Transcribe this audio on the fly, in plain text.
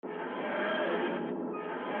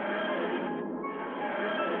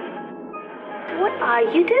What are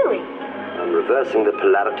you doing? I'm reversing the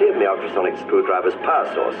polarity of my ultrasonic screwdriver's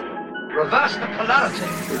power source. Reverse the polarity.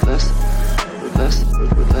 Reverse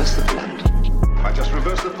the polarity. I just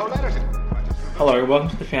reversed the polarity. Hello, welcome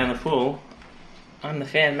to The Fan and the Fool. I'm the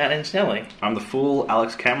fan, Matt Antonelli. I'm the fool,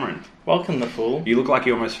 Alex Cameron. Welcome, the fool. You look like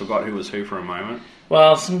you almost forgot who was who for a moment.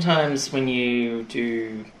 Well, sometimes when you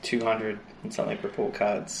do 200 and something report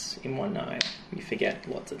cards in one night, you forget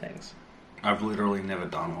lots of things. I've literally never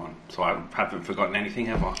done one, so I haven't forgotten anything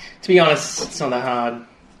ever. To be honest, it's not that hard.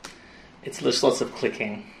 It's just lots of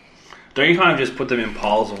clicking. Don't you kind of just put them in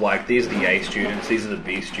piles of like, these are the A students, these are the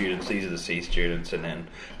B students, these are the C students, and then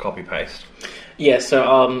copy-paste? Yeah, so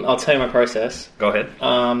I'll tell you my process. Go ahead.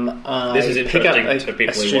 This is interesting to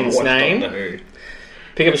people who want to watch Doctor Who.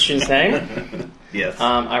 Pick up a student's name. Yes.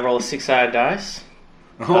 I roll a 6-sided dice.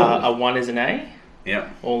 Oh. A 1 is an A. Yeah.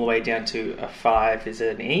 All the way down to a 5 is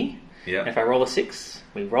an E. Yeah. And if I roll a 6,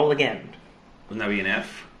 we roll again. Wouldn't that be an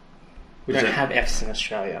F? We don't have Fs in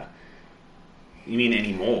Australia. You mean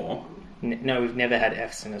any more? No, we've never had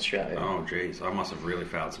Fs in Australia. Oh, jeez. I must have really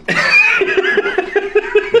fouled some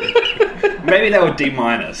Maybe they were D-.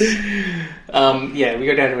 Yeah, we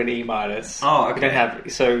go down to an E-. Oh, okay. We don't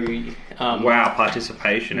have... So... wow,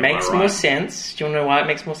 participation. Makes more sense. Do you want to know why it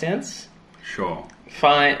makes more sense? Sure.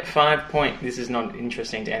 5 point... This is not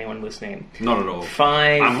interesting to anyone listening. Not at all.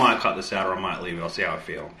 5... I might cut this out or I might leave it. I'll see how I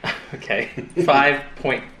feel. Okay. 5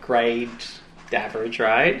 point grade average,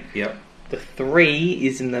 right? Yep. The 3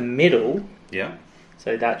 is in the middle. Yeah.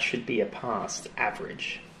 So that should be a pass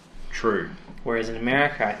average. True. Whereas in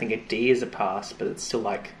America, I think a D is a pass, but it's still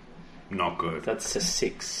like... Not good. That's a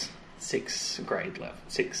 6 grade level,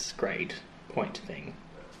 6 grade point thing.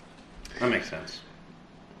 That makes sense.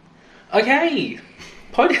 Okay.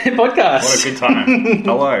 Podcast. What a good time.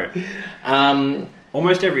 Hello.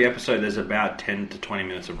 Almost every episode there's about 10 to 20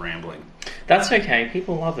 minutes of rambling. That's okay.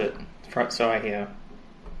 People love it. So I hear.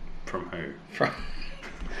 From who? From...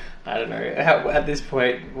 I don't know. At this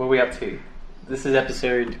point, what are we up to? This is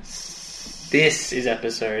episode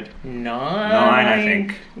 9. 9, I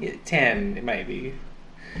think. Yeah, 10, maybe.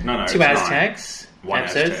 No, 2 Aztecs. 1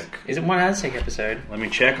 episodes. Aztec. Is it 1 Aztec episode? Let me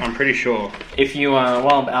check. I'm pretty sure. If you,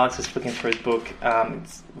 while Alex is flicking through his book,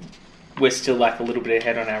 we're still like a little bit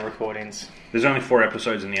ahead on our recordings. There's only 4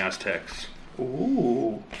 episodes in the Aztecs.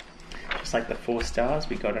 Ooh. Just like the 4 stars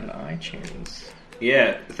we got on iTunes.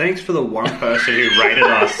 Yeah, thanks for the one person who rated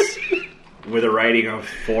us with a rating of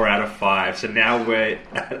 4 out of 5. So now we're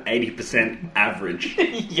at 80% average.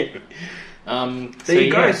 Yeah. There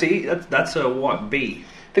you go. See, that's a what? B.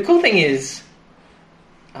 The cool thing is,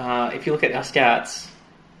 if you look at our stats,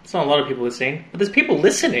 it's not a lot of people listening, but there's people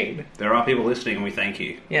listening. There are people listening, and we thank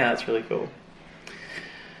you. Yeah, that's really cool.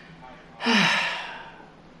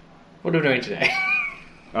 What are we doing today?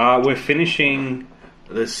 We're finishing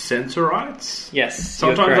the Sensorites. Yes,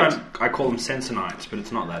 sometimes I call them Sensorites, but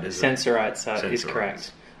it's not that, is it? Sensorites is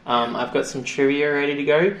correct. I've got some trivia ready to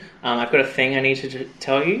go. I've got a thing I need to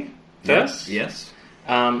tell you first. Yes.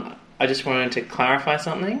 I just wanted to clarify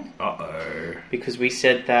something. Uh-oh. Because we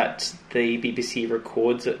said that the BBC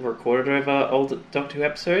recorded over old Doctor Who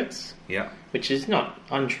episodes. Yeah. Which is not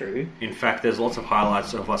untrue. In fact, there's lots of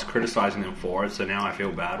highlights of us criticising them for it, so now I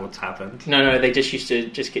feel bad. What's happened? No, they just used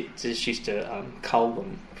to cull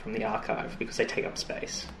them from the archive because they take up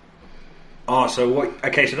space. Oh, so what?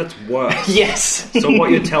 Okay, so that's worse. Yes. So what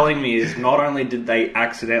you're telling me is not only did they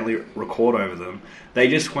accidentally record over them, they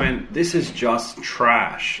just went, this is just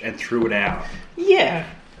trash, and threw it out. Yeah.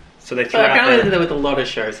 So they threw out apparently they did that with a lot of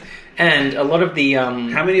shows. And a lot of the...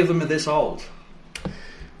 How many of them are this old?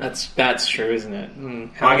 That's true, isn't it?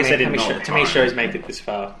 I guess they didn't know at the time. How many shows make it this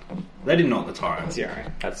far? They didn't know at the time. 0.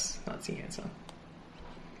 That's the answer.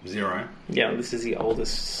 0? Yeah, this is the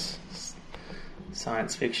oldest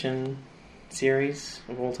science fiction series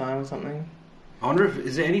of all time or something. I wonder if...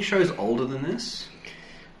 Is there any shows older than this?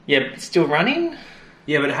 Yeah, but still running?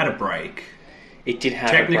 Yeah, but it had a break. It did have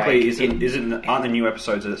a break. Technically, aren't the new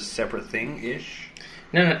episodes a separate thing-ish?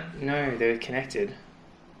 No, they're connected.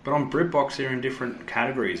 But on BritBox, they're in different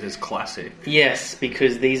categories. There's classic. Yes,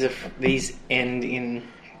 because these end in...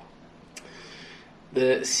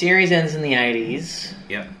 The series ends in the 80s.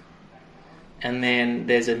 Yep. And then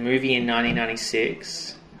there's a movie in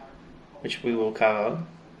 1996, which we will cover.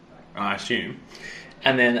 I assume.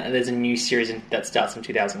 And then there's a new series that starts in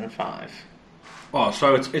 2005. Oh,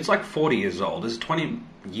 so it's like 40 years old. There's a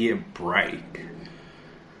 20-year break.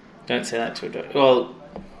 Don't say that to a doctor. Well,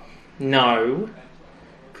 no,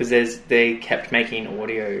 because they kept making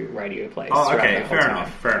radio plays. Oh, okay, fair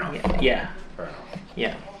enough. Yeah. Fair enough.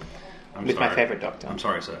 Yeah. I'm With sorry. my favourite doctor. I'm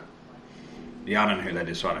sorry, sir. Yeah, I don't know who that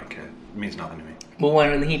is, so I don't care. It means nothing to me. Well,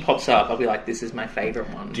 when he pops up, I'll be like, this is my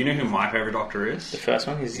favourite one. Do you know who my favourite Doctor is? The first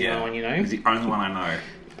one? He's the only one you know? He's the only one I know.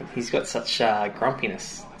 But he's got such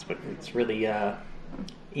grumpiness. It's really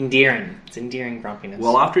endearing. It's endearing grumpiness.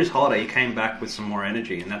 Well, after his holiday, he came back with some more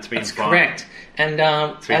energy, and that's been fun. Correct. And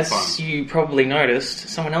as fun. you probably noticed,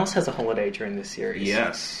 someone else has a holiday during this series.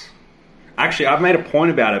 Yes. Actually, I've made a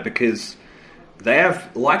point about it because they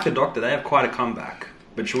have, like the Doctor, they have quite a comeback.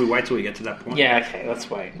 But should we wait till we get to that point? Yeah, okay, let's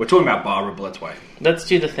wait. We're talking about Barbara, but let's wait. Let's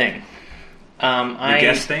do the thing. The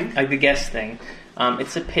guest thing? The guest thing.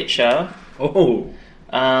 It's a picture. Oh.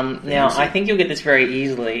 Now, I think you'll get this very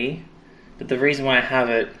easily, but the reason why I have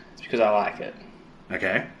it is because I like it.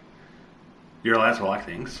 Okay. You're allowed to like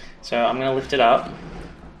things. So I'm going to lift it up.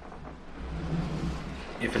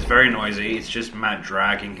 If it's very noisy, it's just Matt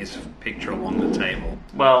dragging his picture along the table.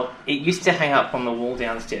 Well, it used to hang up on the wall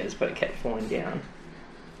downstairs, but it kept falling down.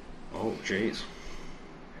 Oh, jeez.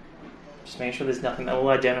 Just make sure there's nothing that will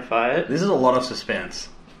identify it. This is a lot of suspense.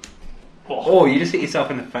 Oh, you just hit yourself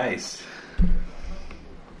in the face.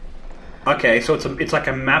 Okay, so it's like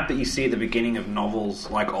a map that you see at the beginning of novels,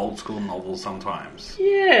 like old school novels sometimes.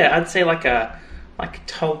 Yeah, I'd say like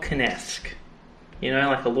Tolkien-esque. You know,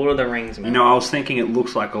 like a Lord of the Rings map. You know, I was thinking it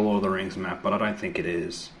looks like a Lord of the Rings map, but I don't think it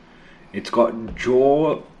is. It's got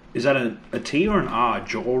jaw... Is that a T or an R?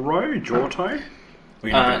 Jawro? Jawto?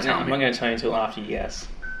 No, I'm not going to tell you until after you guess.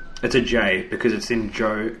 It's a J, because it's in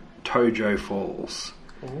Tojo Falls.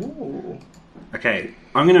 Ooh. Okay,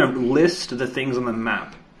 I'm going to list the things on the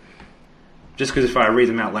map. Just because if I read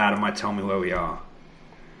them out loud, it might tell me where we are.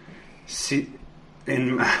 He's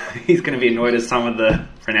going to be annoyed at some of the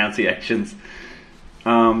pronunciations.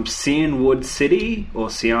 Cianwood City, or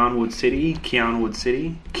Cianwood City, Keanu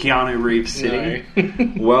City, Keanu Reeves City,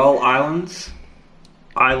 no. Well Islands,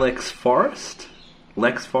 Ilex Forest,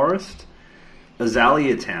 Lex Forest,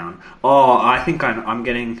 Azalea Town. Oh, I think I'm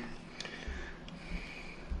getting...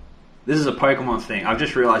 This is a Pokemon thing. I've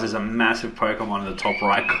just realised there's a massive Pokemon in the top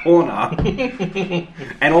right corner.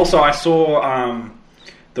 And also I saw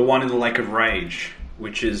the one in the Lake of Rage,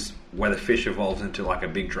 which is where the fish evolves into like a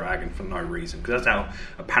big dragon for no reason. Because that's how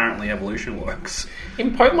apparently evolution works.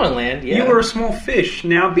 In Pokemon Land, yeah. You were a small fish,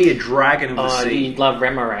 now be a dragon of the sea. You'd love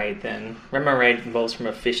Remoraid then. Remoraid evolves from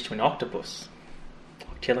a fish to an octopus.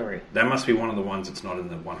 Artillery. That must be one of the ones that's not in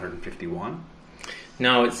the 151.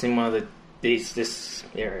 No, it's in one of this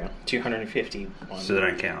area. 251. So they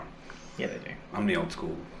don't count. Yeah, they do. I'm the old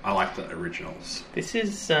school. I like the originals. This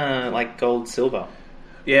is like gold, silver.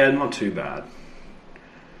 Yeah, not too bad.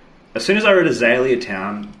 As soon as I read Azalea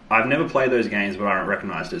Town, I've never played those games, but I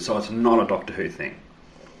recognised it, so it's not a Doctor Who thing.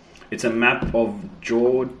 It's a map of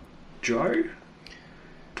Torjo?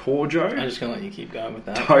 I'm just going to let you keep going with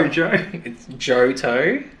that. Tojo? It's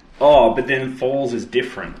Johto. Oh, but then Falls is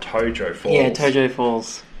different. Tojo Falls. Yeah, Tojo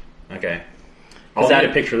Falls. Okay. I'll get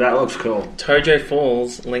a picture of that. It looks cool. Tojo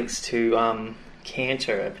Falls links to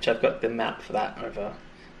Kanto, which I've got the map for that over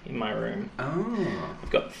in my room. Oh. I've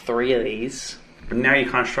got 3 of these. But now you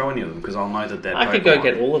can't show any of them because I'll know that they're I Pokemon. could go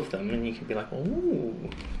get all of them and you could be like, ooh,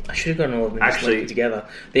 I should have gotten all of them and just Actually, linked together.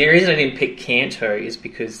 The reason I didn't pick Kanto is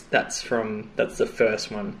because that's the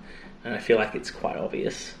first one and I feel like it's quite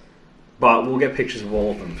obvious. But we'll get pictures of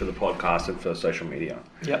all of them for the podcast and for social media.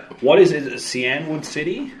 Yep. What is it? Is it Cianwood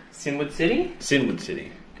City? Sinwood City? Sinwood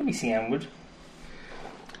City. Could be Cianwood.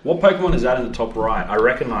 What Pokemon is that in the top right? I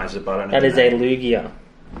recognise it, but I don't know. That is a Lugia.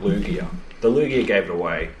 Lugia. The Lugia gave it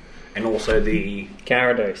away. And also the...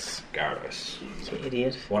 Gyarados. You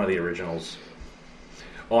idiot. One of the originals.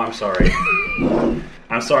 Oh, I'm sorry.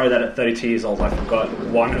 I'm sorry that at 32 years old I forgot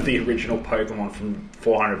one of the original Pokemon from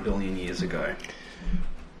 400 billion years ago.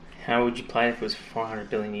 How would you play it if it was 400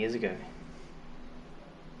 billion years ago?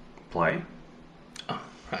 Play? Oh,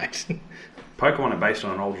 right. Pokemon are based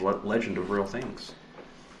on an old legend of real things.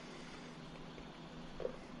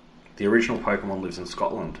 The original Pokemon lives in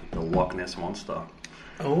Scotland, the Loch Ness Monster.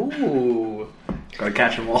 Oh. Gotta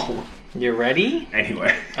catch them all. You ready?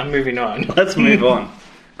 Anyway. I'm moving on. Let's move on.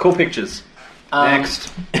 Cool pictures.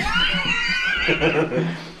 Next.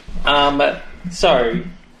 Now,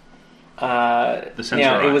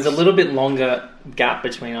 it was a little bit longer gap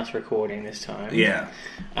between us recording this time. Yeah.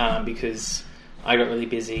 Because I got really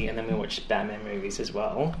busy and then we watched Batman movies as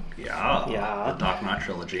well. Yeah. Yeah. The Dark Knight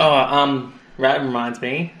trilogy. Rat reminds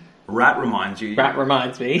me. Rat reminds you? Rat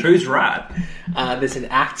reminds me. Who's Rat? There's an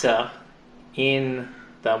actor in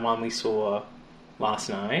the one we saw last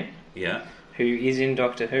night. Yeah. Who is in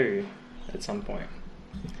Doctor Who at some point.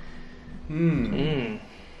 Can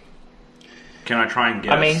I try and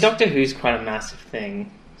guess? I mean, Doctor Who's quite a massive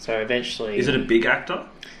thing, so eventually... Is it a big actor?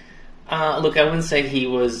 Look, I wouldn't say he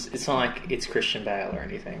was... It's not like it's Christian Bale or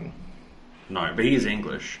anything. No, but he is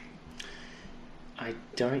English. I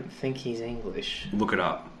don't think he's English. Look it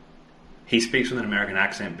up. He speaks with an American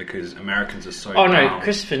accent because Americans are so... Oh, no, dumb.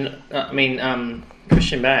 Christian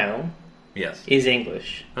Bale Yes. is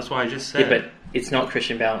English. That's what I just said. Yeah, but it's not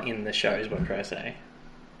Christian Bale in the show, is what I'm trying to say.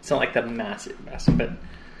 It's not like the massive, but...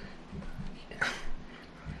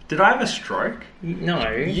 Did I have a stroke? No.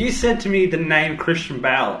 You said to me the name Christian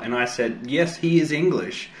Bale, and I said, yes, he is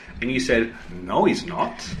English. And you said, no, he's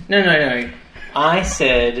not. No. I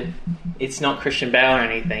said it's not Christian Bale or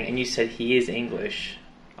anything, and you said he is English.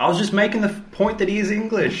 I was just making the point that he is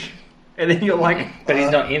English. And then you're like... But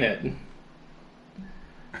he's not in it.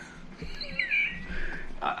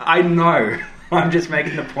 I know. I'm just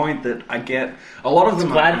making the point that I get... A lot of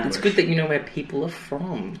them are English. It's good that you know where people are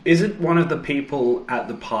from. Is it one of the people at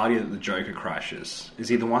the party that the Joker crashes? Is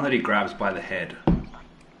he the one that he grabs by the head?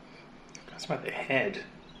 That's by the head.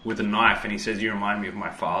 With a knife, and he says, you remind me of my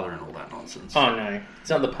father and all that nonsense. Oh, no. It's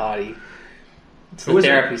not the party. It's Who the is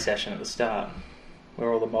therapy it? session at the start,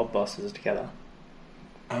 where all the mob bosses are together.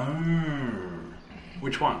 Oh.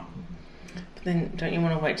 Which one? But then, don't you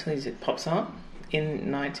want to wait till he pops up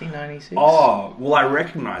in 1996? Oh, well, I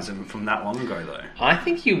recognise him from that long ago, though. I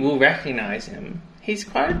think you will recognise him. He is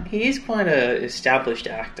quite an established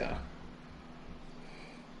actor.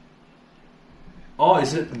 Oh,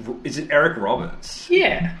 is it Eric Roberts?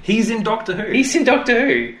 Yeah. He's in Doctor Who. He's in Doctor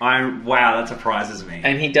Who. Wow, that surprises me.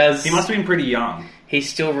 And he does... He must have been pretty young. He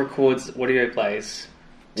still records audio plays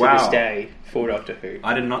to Wow. this day for Doctor Who.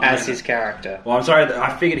 I did not know as that. his character. Well, I'm sorry,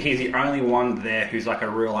 I figured he's the only one there who's like a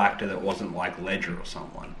real actor that wasn't like Ledger or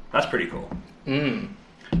someone. That's pretty cool. Mm.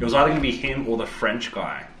 It was either going to be him or the French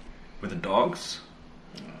guy with the dogs.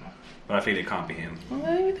 But I figured it can't be him. Well,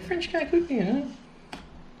 maybe the French guy could be, you know.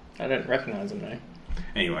 I don't recognise him, though.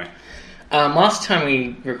 Anyway. Last time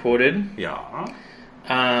we recorded, Yeah.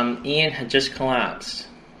 Ian had just collapsed.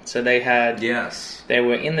 So they had... Yes. They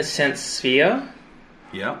were in the Sense Sphere,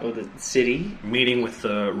 Yeah. or the city, Meeting with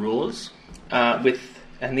the rulers.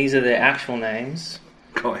 and these are their actual names.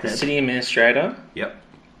 Go The ahead. city administrator. Yep.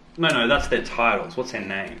 No, that's their titles. What's their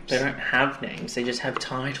names? They don't have names, they just have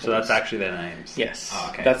titles. So that's actually their names? Yes. Oh,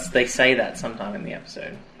 okay. They say that sometime in the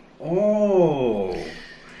episode. Oh.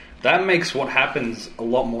 That makes what happens a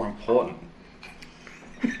lot more important.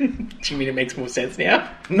 Do you mean it makes more sense now?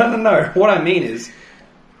 No. What I mean is...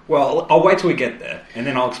 Well, I'll wait till we get there, and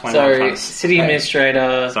then I'll explain what I'm trying So, to city say.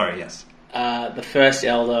 administrator, Sorry, yes. the first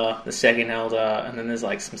elder, the second elder, and then there's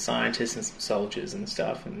like some scientists and some soldiers and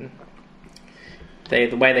stuff, and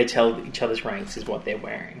the way they tell each other's ranks is what they're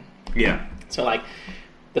wearing. Yeah. So like,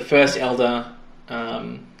 the first elder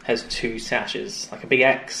has 2 sashes, like a big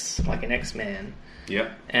X, like an X-Man,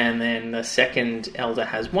 Yep. and then the second elder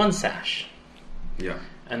has 1 sash, Yeah.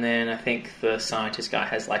 and then I think the scientist guy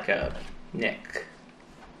has like a neck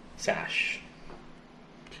sash.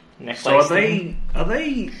 Necklace So thing. are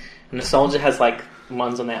they... And the soldier has like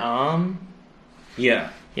ones on their arm.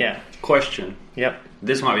 Yeah. Yeah. Question. Yep.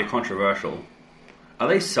 This might be controversial. Are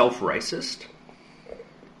they self-racist?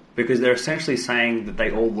 Because they're essentially saying that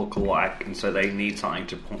they all look alike, and so they need something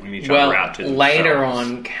to point each other out to themselves. Later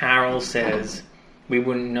on, Carol says, we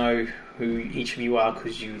wouldn't know who each of you are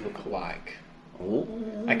because you look alike.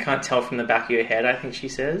 Ooh. I can't tell from the back of your head, I think she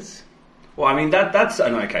says. Well, I mean, that's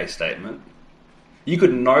an okay statement. You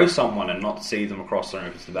could know someone and not see them across the room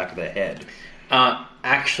if it's the back of their head.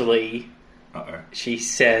 Actually, Uh-oh. she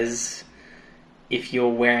says, if you're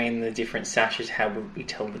wearing the different sashes, how would we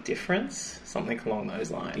tell the difference? Something along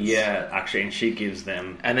those lines. Yeah, actually, and she gives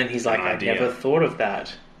them And then he's like, an I idea. never thought of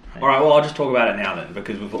that. Alright, well, I'll just talk about it now then,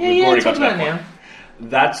 because we've already got talk to that about it point.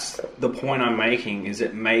 That's the point I'm making, is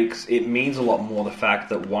it means a lot more the fact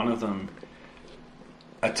that one of them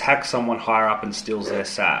attacks someone higher up and steals their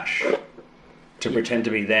sash to pretend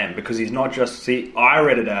to be them, because he's not just... See, I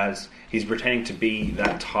read it as he's pretending to be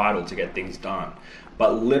that title to get things done,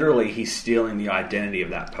 but literally he's stealing the identity of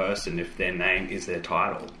that person if their name is their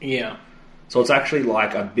title. Yeah. So it's actually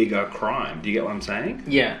like a bigger crime. Do you get what I'm saying?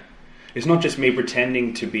 Yeah. It's not just me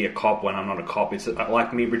pretending to be a cop when I'm not a cop. It's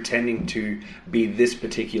like me pretending to be this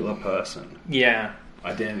particular person. Yeah.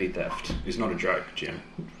 Identity theft is not a joke, Jim.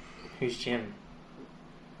 Who's Jim?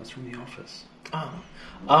 That's from The Office.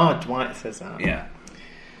 Oh, Dwight says that. Yeah.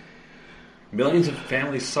 Millions of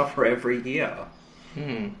families suffer every year.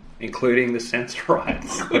 Including the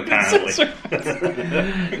Sensorites, apparently.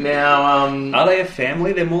 Now, Are they a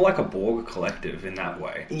family? They're more like a Borg collective in that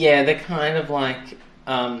way. yeah, they're kind of like,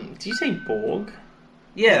 did you say Borg?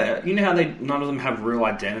 Yeah, you know how none of them have real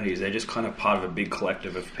identities. They're just kind of part of a big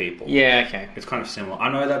collective of people. Yeah, okay. It's kind of similar.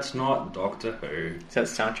 I know that's not Doctor Who. Is that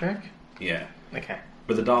Star Trek? Yeah. Okay.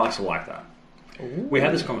 But the Daleks are like that. Ooh. We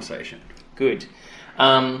had this conversation. Good.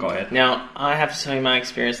 Go ahead. Now, I have to tell you my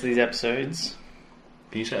experience of these episodes.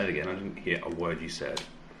 Can you say that again? I didn't hear a word you said.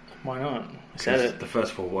 Why not? I said it. The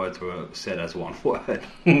first 4 words were said as one word.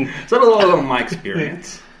 So a lot of my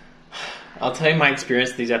experience. I'll tell you my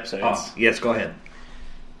experience of these episodes. Oh, yes, go ahead.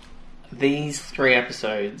 These 3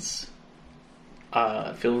 episodes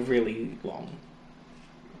feel really long.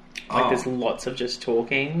 Like, there's lots of just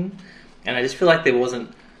talking. And I just feel like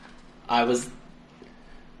I was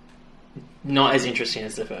not as interesting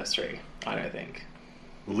as the first 3, I don't think.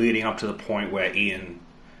 Leading up to the point where Ian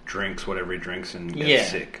drinks whatever he drinks and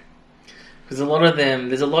gets sick. Because a lot of them,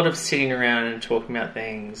 there's a lot of sitting around and talking about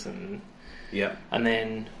things, and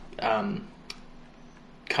then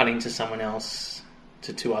cutting to someone else,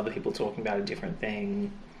 to 2 other people talking about a different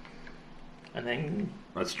thing, and then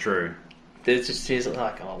that's true. There's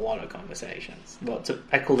like a lot of conversations.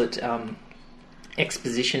 I call it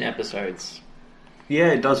exposition episodes. Yeah,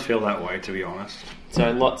 it does feel that way, to be honest.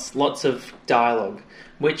 So lots of dialogue,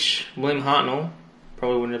 which William Hartnell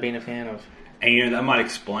probably wouldn't have been a fan of. And you know, that might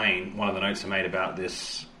explain one of the notes I made about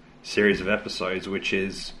this series of episodes, which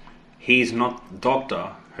is he's not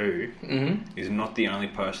Doctor Who is not the only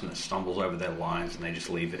person that stumbles over their lines and they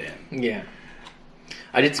just leave it in. Yeah.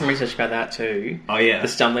 I did some research about that too. Oh yeah. The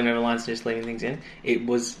stumbling over lines and just leaving things in. It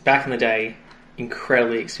was, back in the day,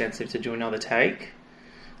 incredibly expensive to do another take.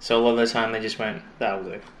 So a lot of the time they just went, that'll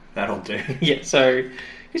do. That'll do. Yeah, so,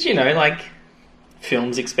 because you know, like,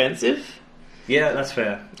 film's expensive. Yeah, that's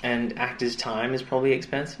fair. And actors' time is probably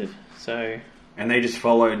expensive, so... And they just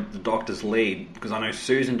followed the Doctor's lead, because I know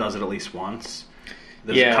Susan does it at least once.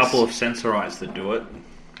 There's a couple of Sensorites that do it.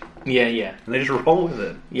 Yeah, yeah. And they just roll with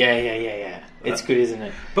it. Yeah. It's good, isn't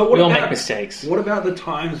it? But we all make mistakes. What about the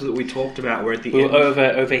times that we talked about where at the end...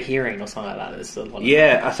 overhearing or something like that. There's a lot of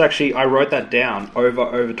that's actually... I wrote that down.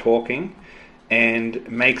 Over talking, and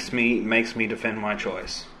makes me defend my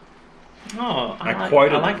choice. Oh, I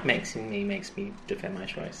like makes me defend my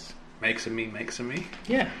choice. Makes me.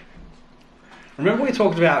 Yeah. Remember we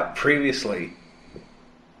talked about previously,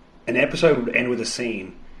 an episode would end with a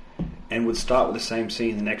scene and would start with the same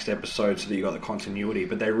scene in the next episode so that you got the continuity,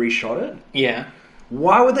 but they reshot it? Yeah.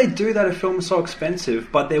 Why would they do that if film is so expensive,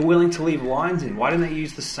 but they're willing to leave lines in? Why didn't they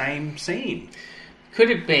use the same scene? Could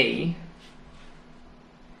it be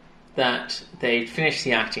that they'd finished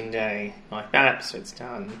the acting day, like, that episode's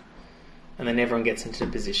done, and then everyone gets into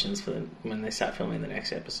positions for when they start filming the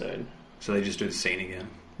next episode? So they just do the scene again?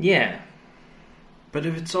 Yeah. But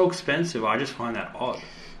if it's so expensive, I just find that odd.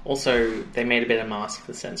 Also, they made a better mask for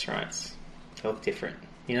the Sensorites. They look different.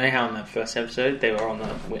 You know how in that first episode they were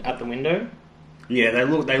at the window? Yeah, they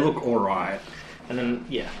look alright. And then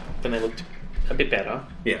they looked a bit better.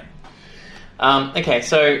 Yeah. Okay,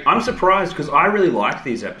 so... I'm surprised because I really liked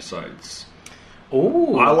these episodes.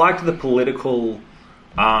 Ooh. I liked the political,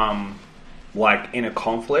 inner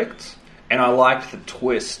conflict, and I liked the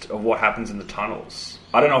twist of what happens in the tunnels.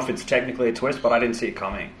 I don't know if it's technically a twist, but I didn't see it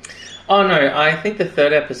coming. Oh no, I think the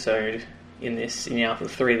third episode the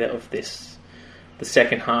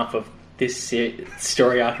second half of this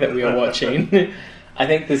story arc that we are watching, I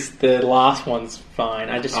think the last one's fine.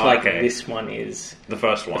 I just feel like this one is... The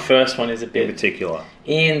first one. The first one is a bit... In particular.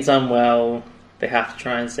 Ian's unwell, they have to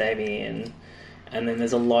try and save Ian, and then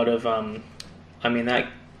there's a lot of...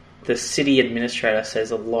 the city administrator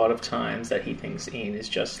says a lot of times that he thinks Ian is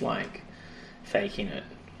just, like, faking it.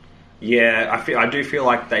 Yeah, I do feel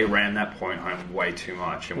like they ran that point home way too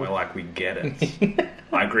much, and we're like, we get it.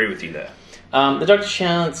 I agree with you there. The Doctor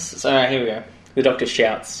shouts... So, here we go. The Doctor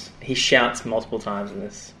shouts. He shouts multiple times in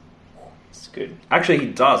this. It's good. Actually, he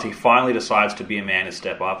does. He finally decides to be a man and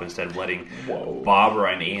step up instead of letting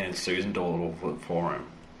Barbara and Ian and Susan do a little for him.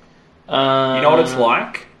 You know what it's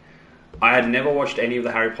like? I had never watched any of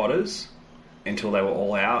the Harry Potters until they were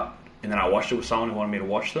all out, and then I watched it with someone who wanted me to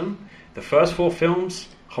watch them. The first 4 films,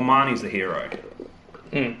 Hermione's the hero.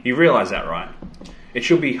 You realise that, right? It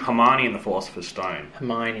should be Hermione and the Philosopher's Stone.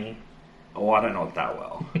 Hermione. Oh, I don't know it that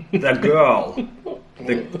well. The girl.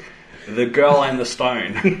 The girl and the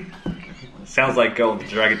stone. Sounds like girl with the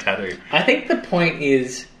dragon tattoo. I think the point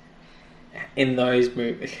is, in those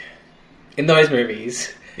movies,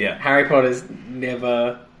 Harry Potter's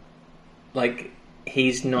never,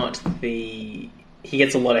 he's not he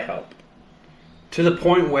gets a lot of help. To the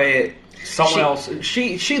point where someone else...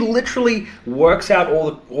 She literally works out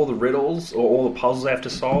all the riddles or all the puzzles they have to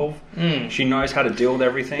solve. She knows how to deal with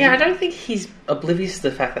everything. Yeah, I don't think he's oblivious to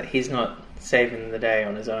the fact that he's not saving the day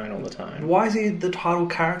on his own all the time. Why is he the title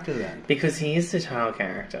character then? Because he is the title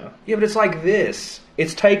character. Yeah, but it's like this.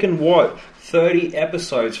 It's taken, 30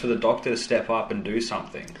 episodes for the Doctor to step up and do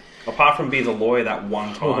something. Apart from be the lawyer that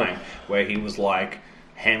one time where he was like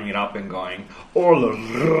hamming it up and going, all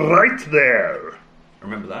right there.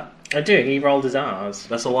 Remember that? I do. He rolled his R's.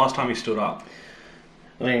 That's the last time he stood up.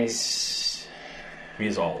 I mean, he's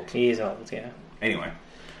old. He is old, yeah. Anyway.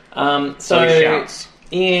 So he shouts.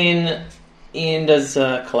 Ian does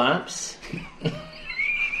collapse.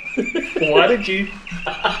 Why did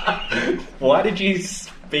you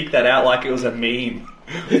speak that out like it was a meme?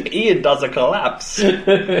 Ian does a collapse.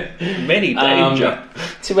 Many danger.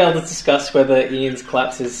 To be able to discuss whether Ian's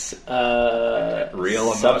collapse is real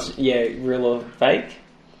or not. Yeah, real or fake.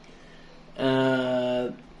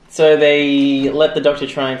 So they let the Doctor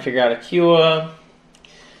try and figure out a cure.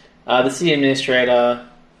 The city administrator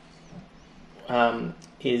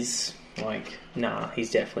is like, nah,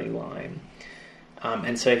 he's definitely lying.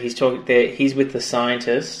 And so he's talking there. He's with the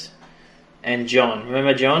scientist and John.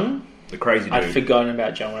 Remember John? The crazy dude. I'd forgotten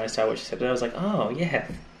about John when I started watching this episode. I was like, oh yeah.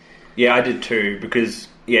 Yeah, I did too, because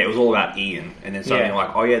it was all about Ian, and then suddenly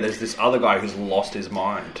like, oh yeah, there's this other guy who's lost his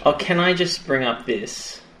mind. Oh, can I just bring up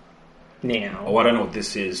this now? Oh, I don't know what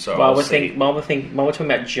this is, so while we're talking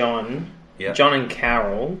about John, yeah. John and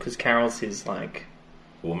Carol, because Carol's his like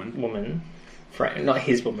woman, not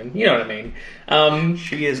his woman. You know what I mean?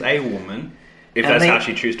 She is a woman. If that's how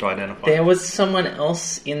she chooses to identify. There was someone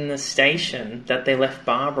else in the station that they left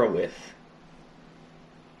Barbara with.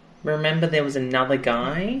 Remember, there was another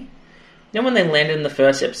guy. You know, when they landed in the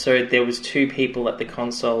first episode, there was 2 people at the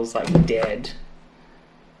consoles, like dead.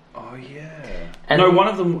 Oh yeah. And one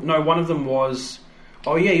of them was.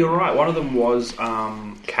 Oh yeah, you're right. One of them was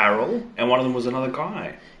Carol, and one of them was another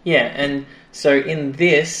guy. Yeah, and so in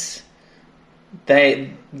this,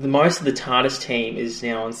 most of the TARDIS team is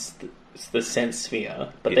now on the Sense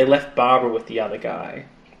Sphere, but they left Barbara with the other guy.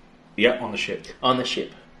 Yeah, on the ship. On the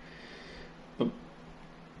ship. But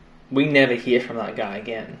we never hear from that guy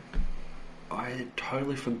again. I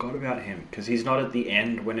totally forgot about him, because he's not at the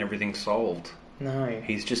end when everything's solved. No.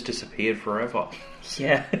 He's just disappeared forever.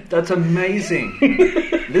 Yeah. That's amazing.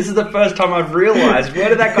 This is the first time I've realised. Where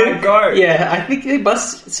did that guy go? Yeah, I think they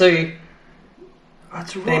must... So...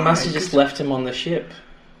 That's right. They must have just left him on the ship.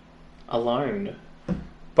 Alone.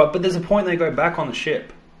 But there's a point they go back on the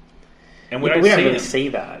ship. And we don't really see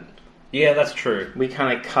that. Yeah, that's true. We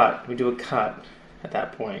kind of cut. We do a cut at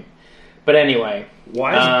that point. But anyway.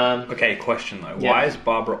 Why is... okay, question though. Yeah. Why is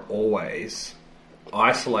Barbara always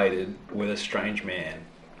isolated with a strange man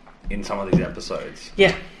in some of these episodes?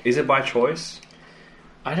 Yeah. Is it by choice?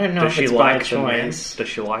 I don't know Does if she it's like by the men? choice. Does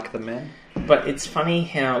she like the men? But it's funny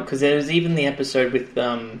how... Because there was even the episode with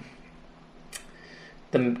the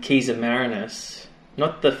Keys of Marinus.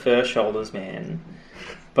 Not the fur shoulders man.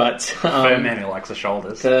 But... fur man who likes the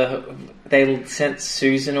shoulders. They sent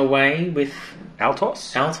Susan away with...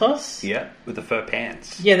 Altos? Altos? Yeah, with the fur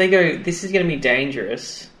pants. Yeah, they go, this is going to be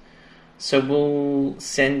dangerous, so we'll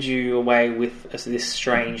send you away with this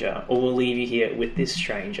stranger, or we'll leave you here with this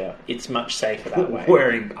stranger. It's much safer that way.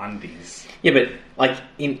 Wearing undies. Yeah, but like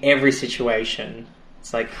in every situation,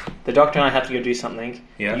 it's like the Doctor and I have to go do something.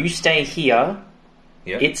 Yeah. You stay here.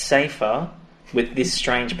 Yeah. It's safer with this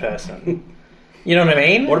strange person. You know what I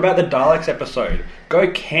mean? What about the Daleks episode? Go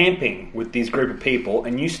camping with this group of people,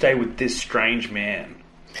 and you stay with this strange man.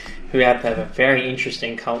 Who have a very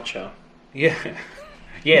interesting culture. Yeah.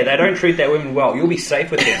 Yeah, they don't treat their women well. You'll be safe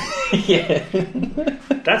with them. Yeah.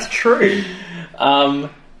 That's true. Now,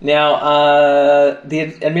 the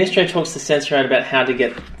administrator talks to Sensorite about how to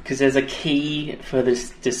get... Because there's a key for this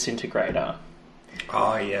disintegrator.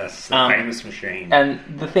 Oh, yes. The famous machine. And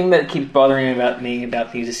the thing that keeps bothering me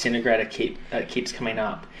about the disintegrator keeps coming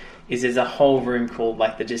up is there's a whole room called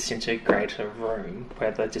like the disintegrator room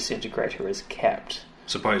where the disintegrator is kept.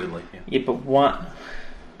 Supposedly, yeah. Yeah, but what?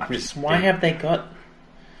 Why have they got...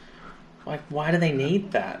 Like, why do they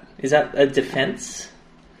need that? Is that a defense?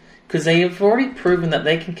 Because they have already proven that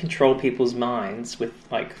they can control people's minds with,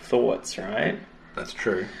 like, thoughts, right? That's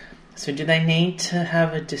true. So do they need to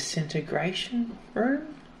have a disintegration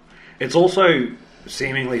room? It's also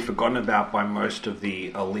seemingly forgotten about by most of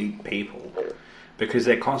the elite people because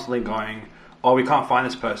they're constantly going, oh, we can't find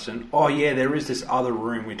this person. Oh, yeah, there is this other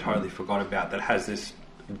room we totally forgot about that has this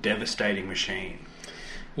devastating machine.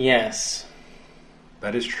 Yes.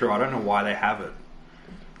 That is true. I don't know why they have it.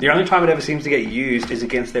 The only time it ever seems to get used is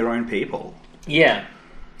against their own people. Yeah.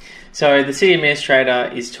 So the city administrator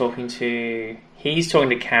is talking to... He's talking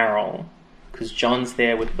to Carol because John's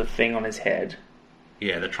there with the thing on his head.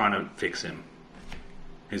 Yeah, they're trying to fix him.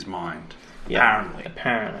 His mind.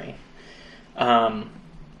 Apparently.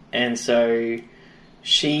 And so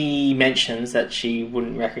she mentions that she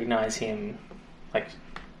wouldn't recognise him. Like,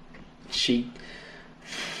 she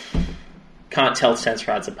can't tell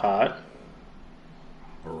Sensorites apart.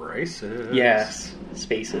 Racist. Yes.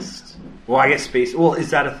 Speciesist. Well, I guess species... Well, is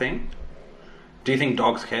that a thing? Do you think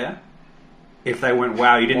dogs care? If they went,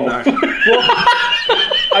 wow, you didn't know. Well,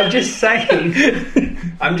 I'm just saying.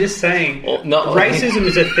 Well, racism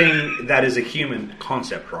is a thing that is a human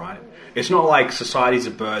concept, right? It's not like societies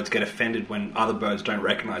of birds get offended when other birds don't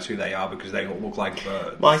recognise who they are because they look like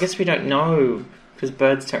birds. Well, I guess we don't know, because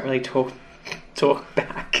birds don't really talk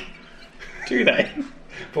back, do they?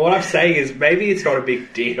 But what I'm saying is, maybe it's not a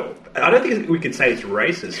big deal. I don't think we can say it's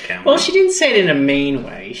racist, can we? Well, she didn't say it in a mean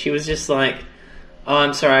way. She was just like, oh,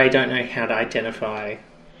 I'm sorry, I don't know how to identify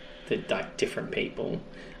the different people.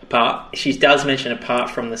 She does mention apart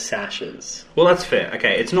from the sashes. Well, that's fair.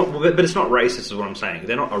 Okay, it's not, but it's not racist, is what I'm saying.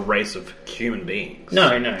 They're not a race of human beings.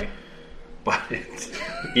 No. But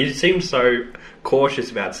you seem so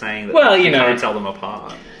cautious about saying that. Well, you can't tell them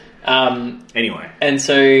apart. Anyway, and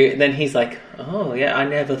so then he's like, "Oh, yeah, I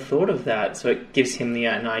never thought of that." So it gives him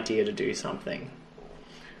an idea to do something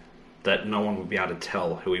that no one would be able to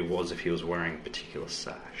tell who he was if he was wearing a particular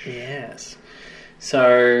sash. Yes.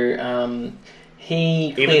 So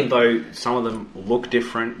even though some of them look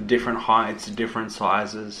different heights, different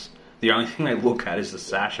sizes, the only thing they look at is the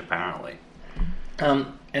sash, apparently.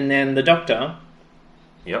 And then the doctor.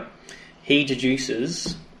 Yep. He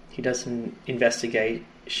deduces. He does an investigation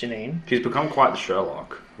in. He's become quite the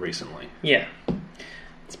Sherlock recently. Yeah.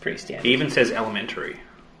 It's pretty standard. He even says elementary.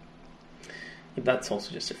 Yeah, that's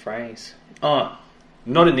also just a phrase. Oh.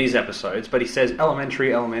 Not in these episodes, but he says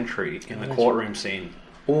elementary in the courtroom scene.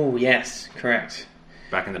 Oh, yes. Correct.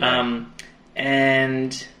 Back in the day.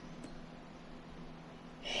 And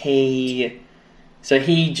he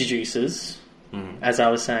deduces, as I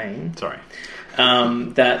was saying... Sorry.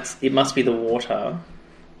 That it must be the water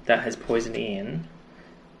that has poisoned Ian,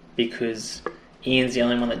 because Ian's the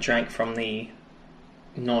only one that drank from the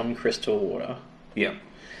non-crystal water. Yeah.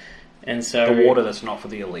 And so... The water that's not for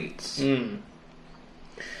the elites.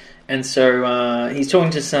 And so he's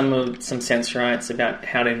talking to some Sensorites about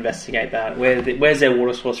how to investigate that. Where's their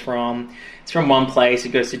water source from? It's from one place, it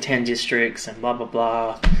goes to 10 districts, and blah, blah,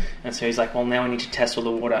 blah. And so he's like, well, now we need to test all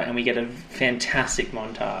the water. And we get a fantastic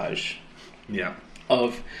montage... Yeah.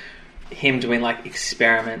 Of him doing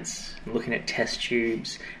experiments, looking at test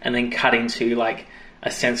tubes, and then cutting to a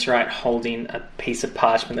Sensorite holding a piece of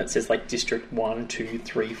parchment that says District 1, 2,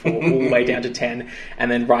 3, 4, all the way down to 10,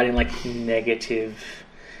 and then writing negative,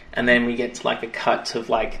 and then we get to a cut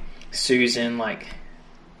of Susan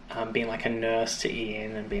being a nurse to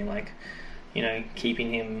Ian and being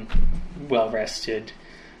keeping him well rested,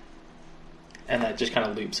 and that just kind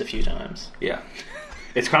of loops a few times. Yeah.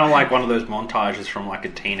 It's kind of like one of those montages from a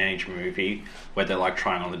teenage movie where they're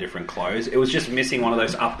trying on the different clothes. It was just missing one of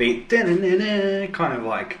those upbeat kind of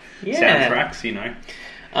soundtracks,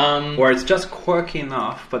 where it's just quirky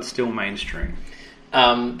enough but still mainstream.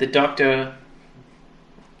 The doctor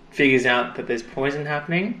figures out that there's poison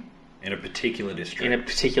happening in a particular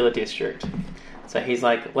district. So he's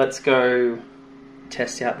like, let's go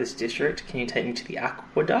test out this district. Can you take me to the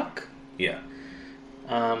aqueduct? Yeah.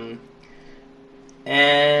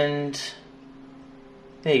 And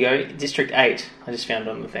there you go, District 8. I just found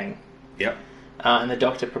it on the thing. Yep. And the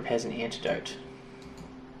doctor prepares an antidote.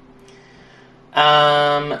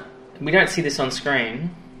 We don't see this on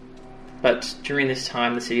screen, but during this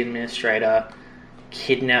time, the city administrator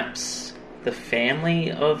kidnaps the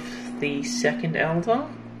family of the second elder.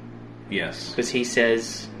 Yes. Because he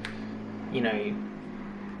says,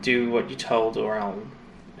 do what you're told or I'll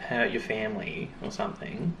hurt your family or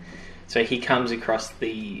something. So he comes across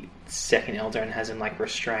the second elder and has him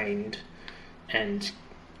restrained and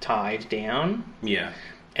tied down. Yeah.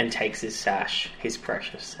 And takes his sash, his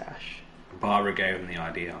precious sash. Barbara gave him the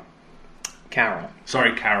idea. Carol.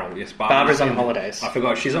 Sorry, Carol. Yes, Barbara's on holidays. I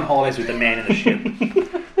forgot. She's on holidays with the man in the ship.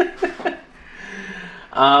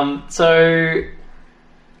 So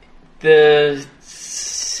the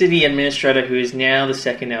city administrator, who is now the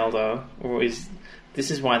second elder,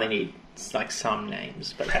 this is why they need some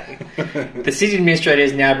names, but hey. The city administrator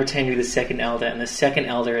is now pretending to be the second elder, and the second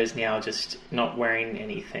elder is now just not wearing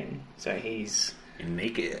anything. So he's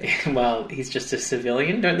naked. Well, he's just a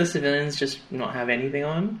civilian. Don't the civilians just not have anything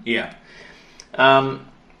on? Yeah.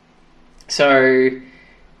 So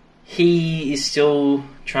he is still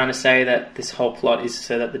trying to say that this whole plot is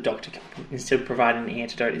so that the doctor can, instead of providing an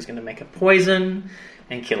antidote, is going to make a poison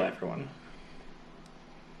and kill everyone.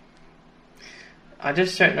 I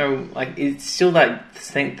just don't know. Like, it's still that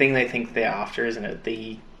same thing they think they're after, isn't it?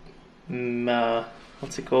 The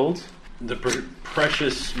what's it called? The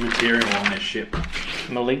precious material on their ship.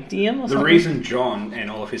 Maligdium or something? The reason John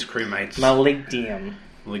and all of his crewmates... Maligdium.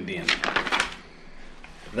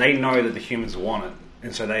 They know that the humans want it,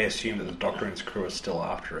 and so they assume that the Doctor and his crew are still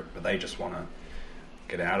after it, but they just want to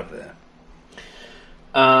get out of there.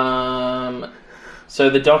 So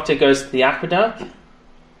the Doctor goes to the aqueduct.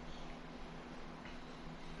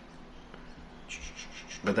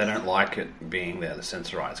 But they don't like it being there, the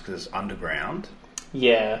Sensorites, because it's underground.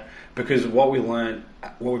 Yeah. Because what we've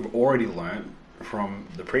already learned from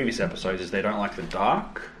the previous episodes is they don't like the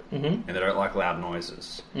dark, and they don't like loud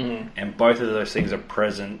noises. Mm-hmm. And both of those things are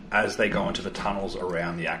present as they go into the tunnels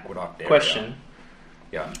around the aqueduct area. Question.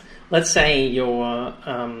 Yeah. Let's say you're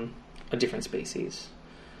a different species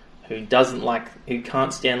who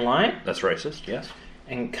can't stand light. That's racist, yes.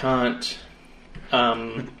 And can't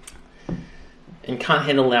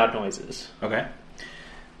handle loud noises. Okay.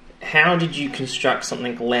 How did you construct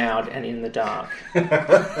something loud and in the dark?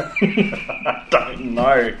 I don't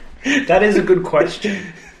know. That is a good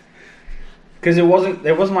question. Because it wasn't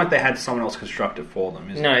like they had someone else construct it for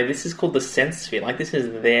them, is it? No, this is called the Sense Sphere. Like, this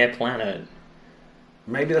is their planet.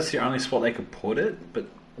 Maybe that's the only spot they could put it, but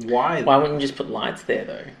why? Why wouldn't you just put lights there,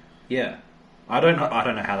 though? Yeah. I don't know how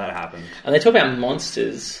that happened. And they talk about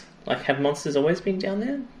monsters. Like, have monsters always been down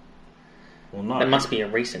there? Well, no. That must be a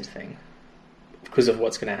recent thing. Because of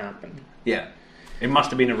what's going to happen. Yeah. It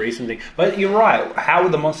must have been a recent thing. But you're right. How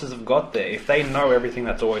would the monsters have got there? If they know everything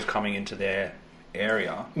that's always coming into their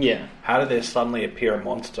area, yeah. How did there suddenly appear a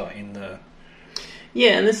monster in the...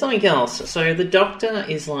 Yeah, and there's something else. So the Doctor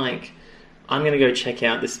is like, I'm going to go check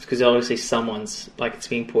out this, because obviously someone's, like, it's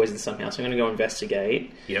being poisoned somehow, so I'm going to go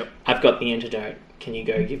investigate. Yep. I've got the antidote. Can you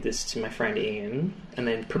go give this to my friend Ian? And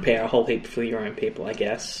then prepare a whole heap for your own people, I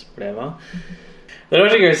guess. Whatever. The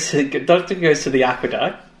Doctor goes to the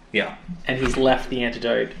aqueduct. Yeah. And he's left the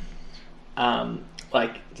antidote.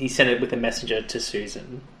 He sent it with a messenger to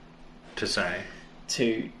Susan. To say.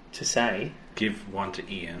 To say. Give one to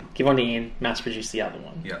Ian. Give one to Ian, mass produce the other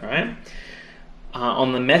one. Yeah. Right?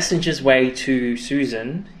 On the messenger's way to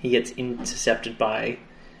Susan, he gets intercepted by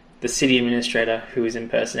the city administrator who is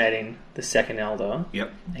impersonating the second elder.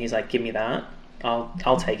 Yep. And he's like, give me that.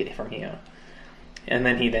 I'll take it from here. And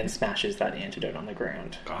then he then smashes that antidote on the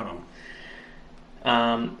ground. Got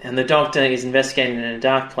him. And the Doctor is investigating in a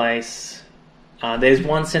dark place. There's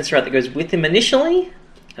one Sensorite that goes with him initially,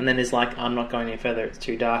 and then is like, I'm not going any further, it's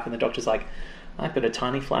too dark. And the Doctor's like, I've got a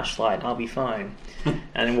tiny flashlight, I'll be fine. And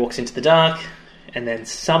then walks into the dark, and then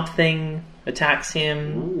something attacks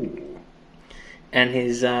him. Ooh. And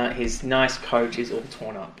his nice coat is all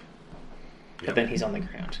torn up. Yep. But then he's on the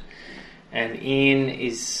ground. And Ian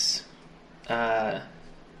is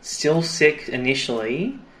still sick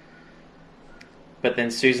initially, but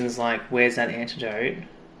then Susan's like, where's that antidote?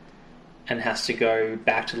 And has to go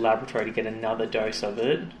back to the laboratory to get another dose of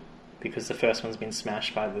it, because the first one's been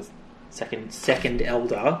smashed by the second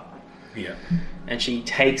elder. Yeah. And she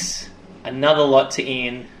takes another lot to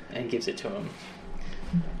Ian and gives it to him.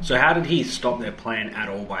 So how did he stop their plan at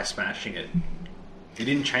all by smashing it? He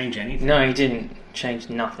didn't change anything? No, he didn't change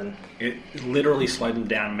nothing. It literally slowed them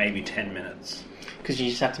down maybe 10 minutes. Because you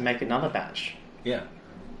just have to make another batch. Yeah.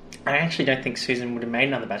 I actually don't think Susan would have made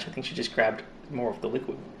another batch. I think she just grabbed more of the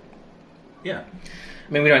liquid. Yeah.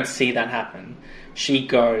 I mean, we don't see that happen. She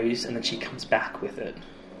goes and then she comes back with it.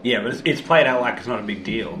 Yeah, but it's played out like it's not a big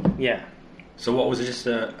deal. Yeah. So what was it, just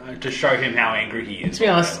to show him how angry he is? To be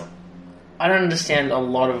honest, I don't understand a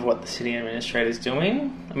lot of what the city administrator is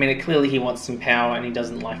doing. I mean, clearly he wants some power and he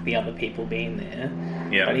doesn't like the other people being there.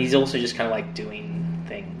 Yeah. But he's also just kind of like doing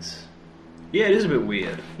things. Yeah, it is a bit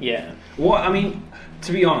weird. Yeah. Well, I mean,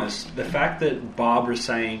 to be honest, the fact that Barbara's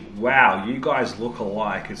saying, wow, you guys look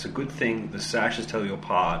alike, it's a good thing the sashes tell you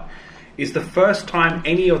apart, is the first time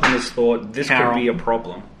any of them has thought this could be a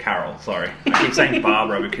problem. Carol, sorry. I keep saying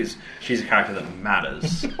Barbara because she's a character that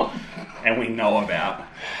matters and we know about.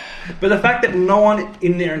 But the fact that no one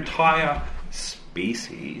in their entire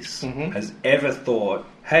species has ever thought,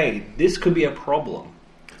 hey, this could be a problem.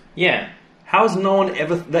 Yeah. How has no one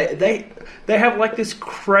ever... They have like this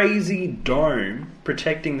crazy dome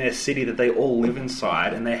protecting their city that they all live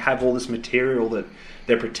inside, and they have all this material that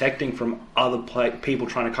they're protecting from other people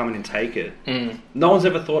trying to come in and take it. Mm. No one's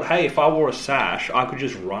ever thought, hey, if I wore a sash, I could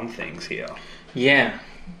just run things here. Yeah.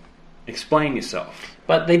 Explain yourself.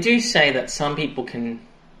 But they do say that some people can,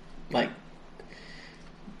 like,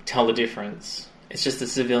 tell the difference. It's just the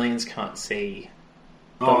civilians can't see.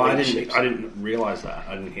 Oh, I didn't realise that.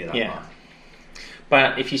 I didn't hear that part.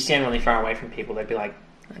 But if you stand really far away from people, they'd be like,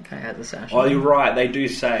 that guy has a sash. Well, you're right. They do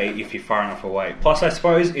say if you're far enough away. Plus, I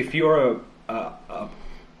suppose if you're a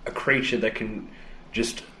creature that can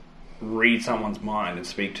just read someone's mind and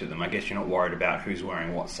speak to them, I guess you're not worried about who's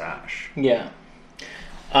wearing what sash. Yeah.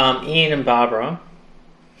 Ian and Barbara.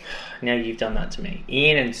 Now you've done that to me.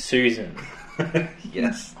 Ian and Susan.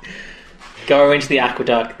 Yes. Go into the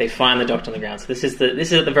aqueduct. They find the doctor on the ground. So this is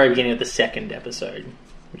at the very beginning of the second episode,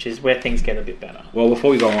 which is where things get a bit better. Well, before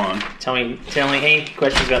we go on, Tell me any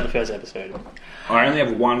questions about the first episode. I only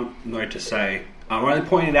have one note to say. I'm only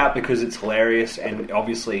pointing it out because it's hilarious, and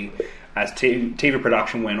obviously, as TV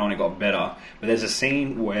production went on, it got better. But there's a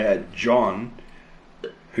scene where John,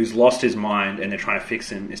 who's lost his mind and they're trying to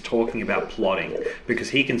fix him, is talking about plotting because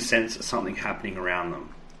he can sense something happening around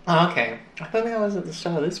them. Oh, okay. I thought that was at the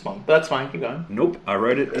start of this one, but that's fine. Keep going. Nope, I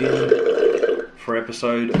wrote it in for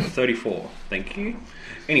episode 34. Thank you.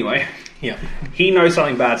 Anyway, Yeah. he knows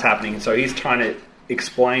something bad's happening, so he's trying to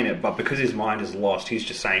explain it, but because his mind is lost, he's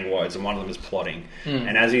just saying words, and one of them is plotting.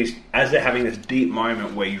 And as they're having this deep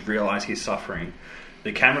moment where you realise he's suffering,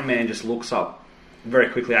 the cameraman just looks up very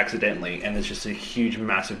quickly accidentally, and there's just a huge,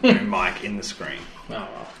 massive boom mic in the screen.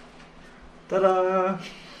 Oh. Ta-da!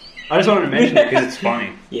 I just wanted to mention it because it's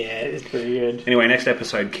funny. Yeah, it's pretty good. Anyway, next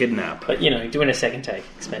episode, Kidnap. But, doing a second take,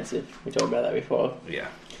 expensive. We talked about that before. Yeah.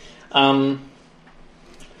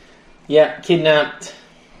 Yeah, kidnapped.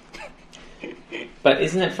 But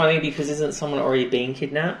isn't it funny because isn't someone already being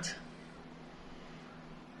kidnapped?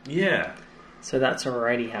 Yeah. So that's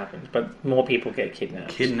already happened, but more people get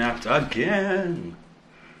kidnapped. Kidnapped again.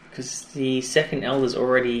 Because the second elder's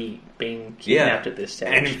already being kidnapped at this stage.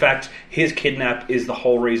 And in fact, his kidnap is the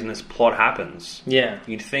whole reason this plot happens. Yeah.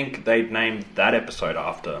 You'd think they'd named that episode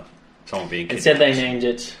after someone being kidnapped. Instead they named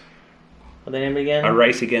it... What they named it again? A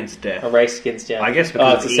Race Against Death. A Race Against Death. I guess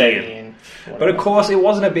because it's of a Ian. Ian. But of course, it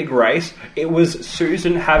wasn't a big race. It was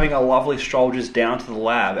Susan having a lovely stroll just down to the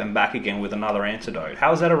lab and back again with another antidote.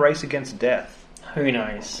 How is that a race against death? Who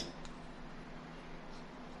knows?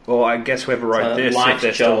 Well, I guess whoever wrote this, if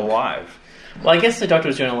they're still alive. Well, I guess the doctor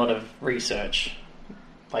was doing a lot of research,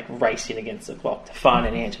 like racing against the clock to find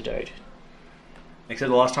an antidote. Except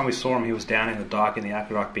the last time we saw him, he was down in the dark in the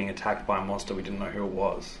aqueduct being attacked by a monster we didn't know who it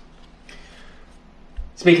was.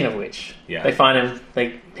 Speaking of which, Yeah. they find him, they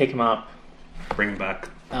pick him up, Bring him back.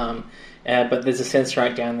 but there's a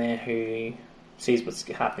Sensorite down there who sees what's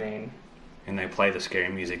happening. And they play the scary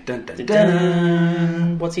music. Dun, dun, dun.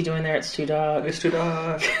 Dun. What's he doing there? It's too dark. It's too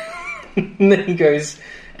dark. And then he goes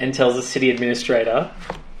and tells the city administrator.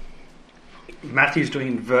 Matthew's doing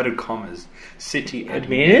inverted commas. City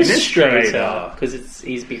Administrator. Because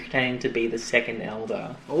he's pretending to be the second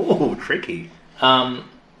elder. Oh, tricky.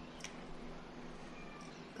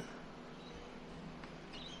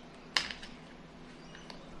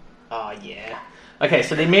 Oh, yeah. Okay,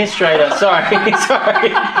 so the administrator... Sorry.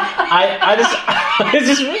 I just...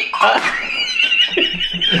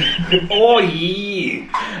 Oh, yeah.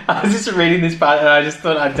 I was just reading this part and I just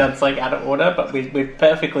thought I'd done something out of order, but we're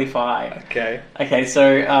perfectly fine. Okay. Okay,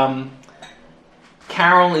 so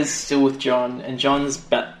Carol is still with John, and John's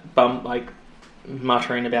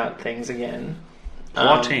muttering about things again.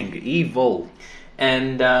 Plotting. Evil.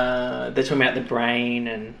 And they're talking about the brain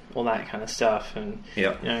and all that kind of stuff, and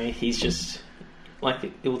Yep. he's just like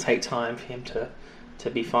it will take time for him to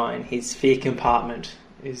be fine. His fear compartment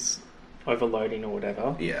is overloading or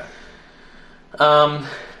whatever. Yeah.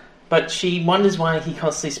 But she wonders why he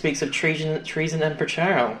constantly speaks of treason and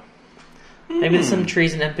betrayal. Maybe there's some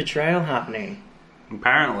treason and betrayal happening.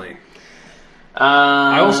 Apparently.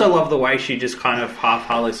 I also love the way she just kind of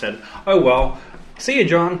half-heartedly said, "Oh well, see you,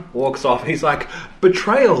 John." Walks off. He's like,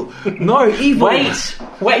 "Betrayal, no, evil."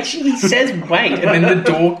 Wait. She says wait, and then the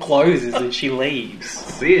door closes and she leaves.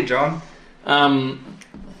 See you, John.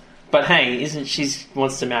 But hey, she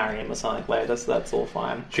wants to marry him or something later, so that's all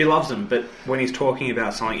fine. She loves him, but when he's talking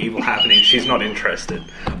about something evil happening, she's not interested.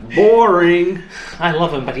 Boring. I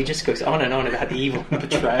love him, but he just goes on and on about the evil and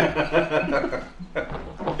betrayal.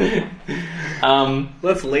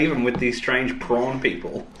 Let's leave him with these strange prawn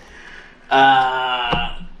people.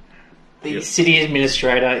 The city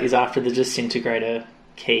administrator is after the disintegrator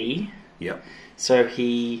key. Yep. So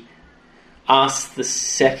he asks the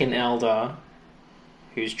second elder,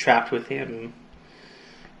 who's trapped with him.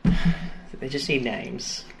 They just need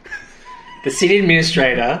names. The city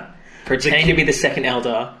administrator, pretending to be the second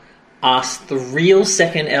elder, asks the real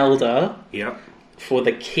second elder Yep. for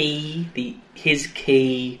the key, his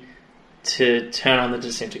key to turn on the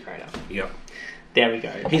disintegrator. Yep. There we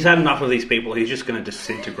go. He's had enough of these people. He's just going to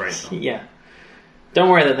disintegrate them. Yeah. Don't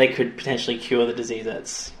worry that they could potentially cure the disease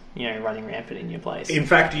that's running rampant in your place. In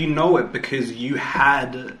fact, you know it because you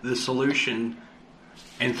had the solution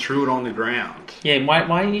and threw it on the ground. Yeah,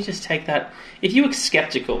 why didn't you just take that? If you were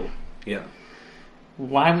skeptical, Yeah.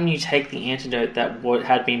 why wouldn't you take the antidote that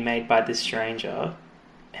had been made by this stranger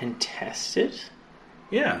and test it?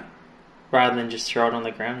 Yeah. Rather than just throw it on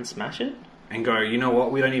the ground and smash it? And go, you know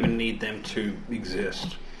what? We don't even need them to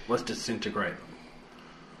exist. Let's disintegrate them.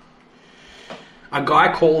 A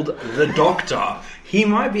guy called the Doctor. He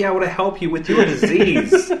might be able to help you with your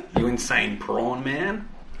disease. You insane prawn man.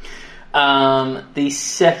 The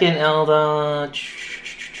second elder.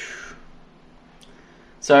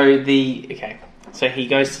 So he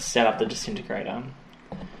goes to set up the disintegrator,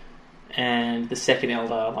 and the second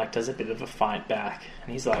elder does a bit of a fight back,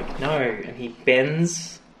 and he's like, no, and he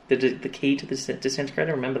bends the key to the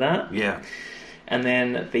disintegrator. Remember that? Yeah. And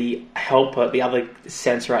then the helper, the other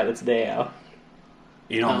sensorite that's there,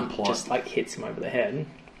 On the plot. just hits him over the head.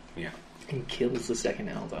 Yeah. And kills the second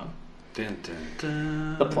elder. Dun, dun,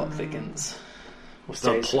 dun. The plot thickens.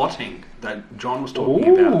 The plotting that John was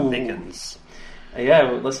talking about thickens.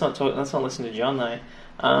 Yeah, well, let's not listen to John though.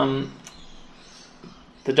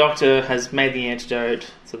 The Doctor has made the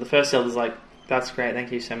antidote, so the first elder's like, "That's great,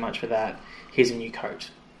 thank you so much for that. Here's a new coat."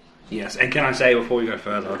 Yes, and can I say before we go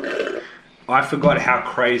further, I forgot how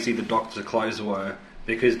crazy the Doctor's clothes were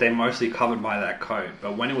because they're mostly covered by that coat.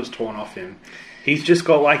 But when it was torn off him, he's just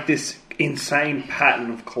got this insane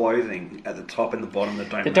pattern of clothing at the top and the bottom that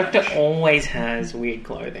don't The match. Doctor always has weird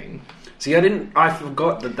clothing. See, I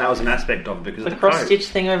forgot that was an aspect of it because The of the cross coat. stitch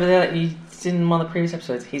thing over there that you did in one of the previous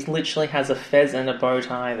episodes, he literally has a fez and a bow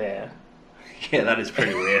tie there. Yeah, that is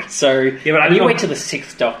pretty weird. So, Yeah, but I and you don't- wait till the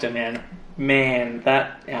 6th Doctor, man. Man,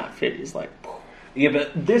 that outfit is Yeah,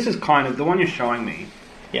 but this is kind of the one you're showing me.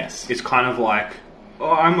 yes. It's kind of like,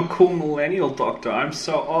 oh, I'm a cool millennial Doctor. I'm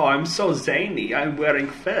so zany. I'm wearing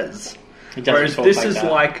fez. He doesn't Whereas talk this like is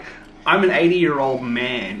that. like, I'm an 80-year-old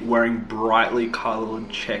man wearing brightly coloured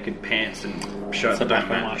checkered pants and shirt It's a that black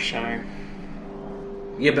don't and white match. show.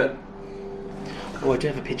 Yeah, but Oh, I do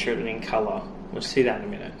have a picture of it in colour. We'll see that in a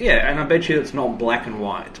minute. yeah, and I bet you it's not black and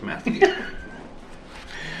white, Matthew.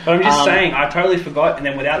 But I'm just saying, I totally forgot, and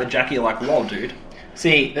then without the jacket, you're like, lol, dude.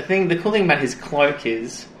 See, the cool thing about his cloak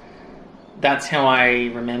is that's how I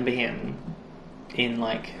remember him in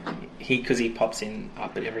because he pops in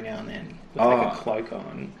up at every now and then with a cloak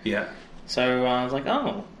on. Yeah. So I was like,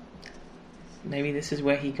 oh, maybe this is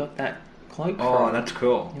where he got that cloak from. Oh, that's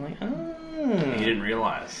cool. I'm like, You didn't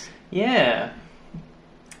realise. yeah.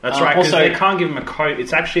 That's right, because also- they can't give him a coat.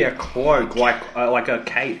 It's actually a cloak, like a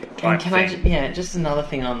cape type And thing. just another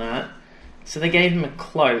thing on that. So they gave him a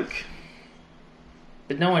cloak,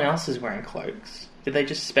 but no one else is wearing cloaks. Did they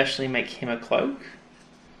just specially make him a cloak?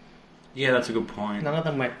 Yeah, that's a good point. None of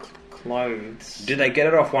them wear clothes. Did they get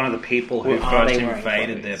it off one of the people who Or are first they wearing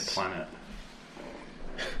invaded their clothes? planet?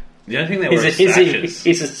 The only thing they were is Is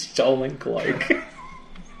sashes. a stolen cloak.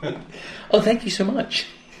 Oh, thank you so much.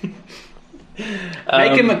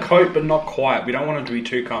 Make him a coat, but not quite. We don't want him to be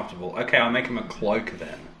too comfortable. Okay, I'll make him a cloak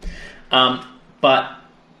then. But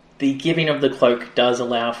the giving of the cloak does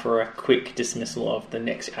allow for a quick dismissal of the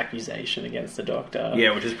next accusation against the Doctor.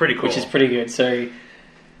 Yeah, which is pretty cool. Which is pretty good. So,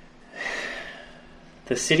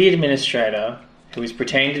 the city administrator, who is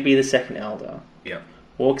pretending to be the second elder, Yep.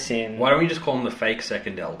 walks in. Why don't we just call him the fake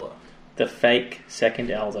second elder? The fake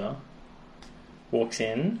second elder walks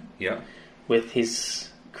in Yep. with his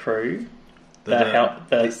crew. The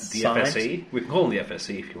science- FSE. We can call him the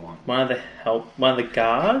FSE if you want. One of the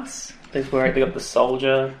guards. They got the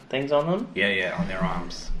soldier things on them. Yeah, on their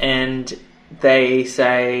arms. And they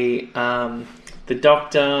say the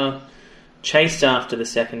Doctor chased after the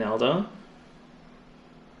second elder.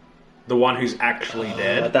 The one who's actually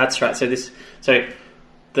dead. That's right. So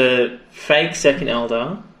the fake second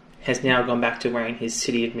elder has now gone back to wearing his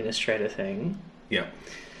city administrator thing. Yeah.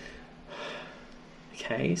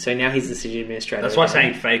 Okay, so now he's the city administrator. That's why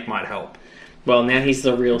saying fake might help. Well, now he's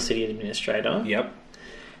the real city administrator. Yep.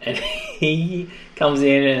 And he comes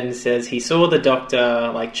in and says he saw the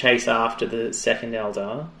Doctor chase after the second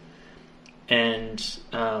elder, and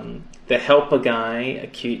the helper guy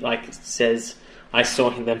says, "I saw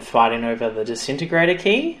them fighting over the disintegrator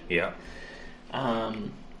key." Yeah.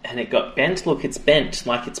 And it got bent. Look, it's bent,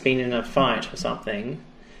 like it's been in a fight or something.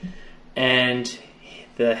 And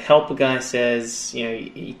the helper guy says,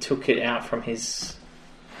 he took it out from his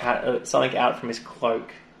something out from his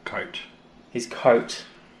cloak, his coat.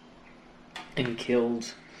 And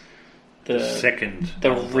killed the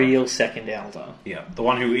elder. real second elder. Yeah, the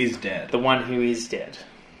one who is dead. The one who is dead.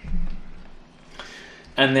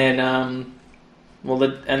 And then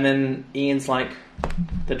And then Ian's like,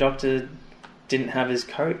 the doctor didn't have his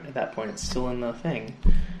coat at that point. It's still in the thing.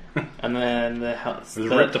 And then it was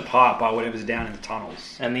ripped apart by whatever's down in the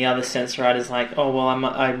tunnels. And the other Sensorite is like, oh, well,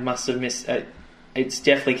 I must have missed... It's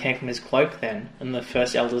definitely came from his cloak then. And the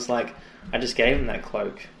first Elder's like, I just gave him that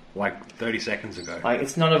cloak. Like 30 seconds ago. Like,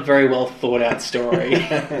 it's not a very well thought out story.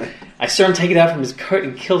 I saw him take it out from his coat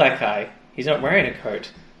and kill that guy. He's not wearing a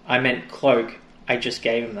coat. I meant cloak. I just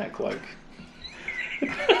gave him that cloak.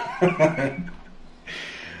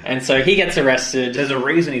 And so he gets arrested. There's a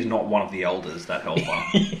reason he's not one of the elders, that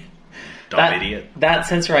helper. Dumb idiot. That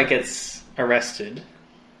Sensorite gets arrested.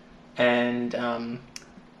 And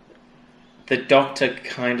the doctor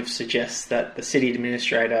kind of suggests that the city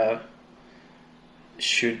administrator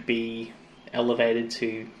should be elevated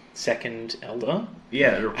to second elder.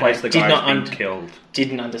 Yeah, to replace the guy who's been killed.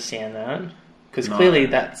 Didn't understand that. Because clearly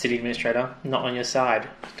that city administrator, not on your side.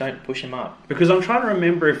 Don't push him up. Because I'm trying to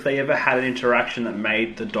remember if they ever had an interaction that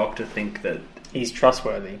made the doctor think that... he's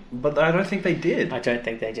trustworthy. But I don't think they did. I don't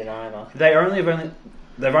think they did either.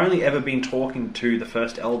 They've only ever been talking to the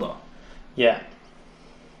first elder. Yeah.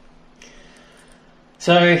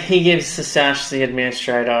 So he gives the sash to the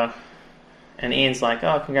administrator, and Ian's like,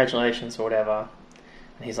 oh, congratulations, or whatever.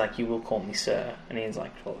 And he's like, you will call me sir. And Ian's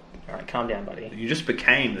like, well, alright, calm down, buddy. You just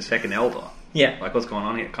became the second elder. Yeah. Like, what's going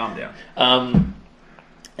on here? Calm down.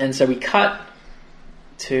 And so we cut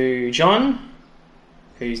to John,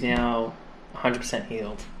 who's now 100%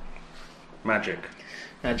 healed. Magic.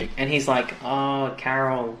 And he's like, oh,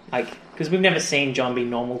 Carol. Like, because we've never seen John be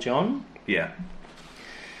normal John. Yeah.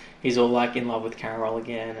 He's all like in love with Carol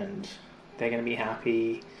again, and they're going to be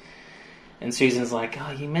happy. And Susan's like,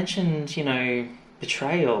 oh, you mentioned,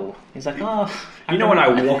 betrayal. He's like, oh... You know when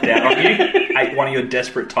I walked out on you at one of your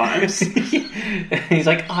desperate times? He's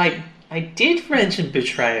like, I did mention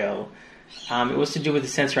betrayal. It was to do with the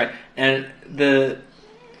Sensorite. And the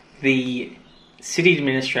city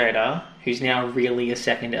administrator, who's now really a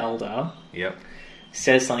second elder, yep,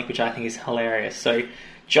 says something which I think is hilarious. So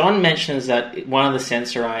John mentions that one of the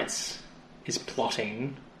Sensorites is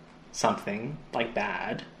plotting something, like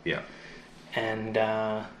bad. Yeah. And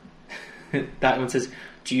that one says,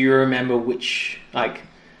 do you remember which,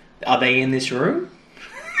 are they in this room?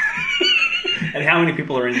 And how many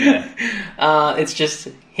people are in there? It's just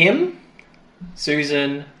him,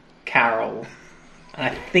 Susan, Carol. And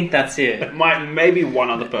I think that's it. Maybe one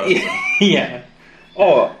other person. Yeah.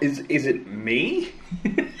 Oh, is it me?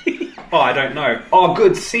 Oh, I don't know. Oh,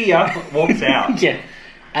 good, see ya. Walks out. Yeah.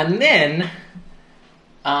 And then,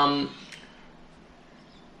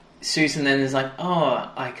 Susan then is like,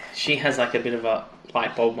 she has a bit of a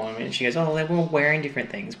light bulb moment. And she goes, oh, they were all wearing different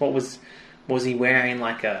things. Was he wearing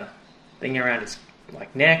a thing around his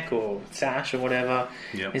neck or sash or whatever?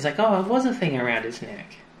 Yep. He's like, oh, it was a thing around his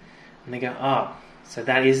neck. And they go, oh, so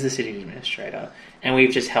that is the city administrator. And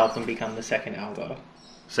we've just helped him become the second elder.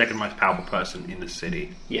 Second most powerful person in the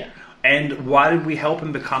city. Yeah. And why did we help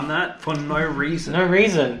him become that? For no reason. No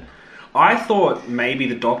reason. I thought maybe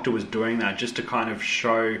the doctor was doing that just to kind of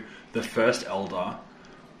show the first elder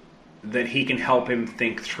that he can help him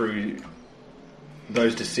think through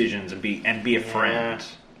those decisions and be a friend.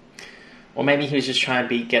 Or maybe he was just trying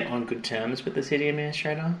to get on good terms with the city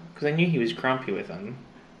administrator, because I knew he was grumpy with him.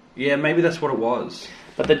 Yeah, maybe that's what it was.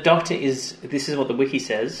 But the doctor this is what the wiki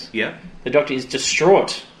says. Yeah. The doctor is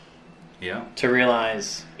distraught. Yeah. To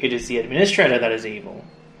realise it is the administrator that is evil,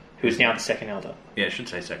 who is now the second elder. Yeah, it should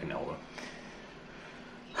say second elder.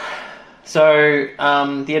 So,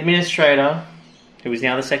 the administrator, who is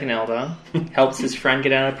now the second elder, helps his friend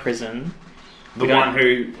get out of prison. The one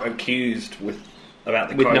who accused about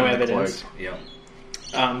the with code no and evidence. The cloak.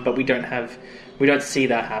 Yeah. But we don't see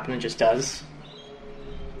that happen. It just does.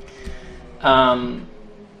 Now,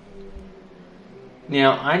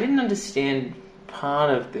 I didn't understand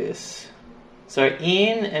part of this. So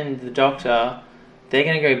Ian and the doctor, they're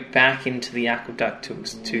going to go back into the aqueduct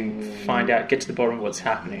to find out, get to the bottom of what's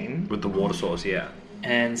happening. With the water source, yeah.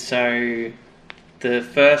 And so the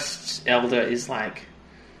first elder is like,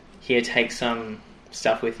 here, take some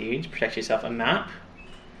stuff with you to protect yourself, a map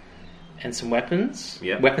and some weapons.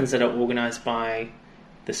 Yeah. Weapons that are organised by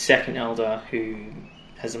the second elder, who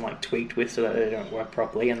has them tweaked with so that they don't work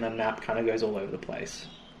properly, and the map kind of goes all over the place.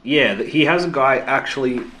 Yeah, he has a guy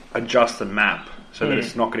actually adjust the map so that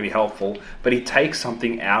it's not going to be helpful, but he takes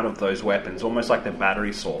something out of those weapons, almost like the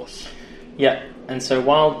battery source. Yeah, and so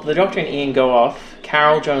while the doctor and Ian go off,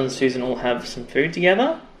 Carol, John and Susan all have some food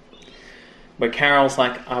together, where Carol's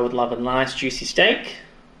like, I would love a nice juicy steak.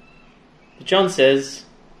 But John says,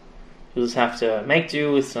 you'll just have to make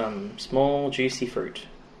do with some small juicy fruit.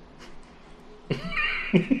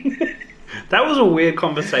 That was a weird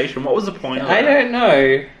conversation. What was the point of I that? don't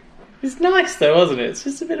know. It's nice though, wasn't it? It's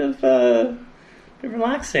just a bit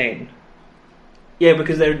relaxing. Yeah,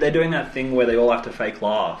 because they're doing that thing where they all have to fake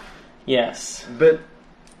laugh. Yes. But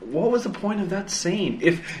what was the point of that scene?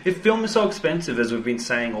 If film is so expensive, as we've been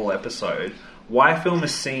saying all episode, why film a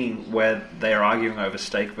scene where they are arguing over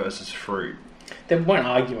steak versus fruit? They weren't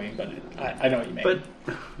arguing, but I know what you mean.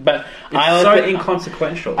 But it's so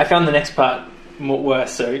inconsequential. I found the next part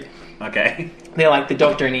worse. So Okay. they're like, the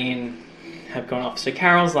Doctor and Ian have gone off. So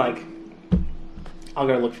Carol's like, I'll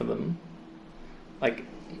go look for them. Like,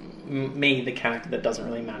 me, the character that doesn't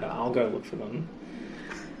really matter, I'll go look for them.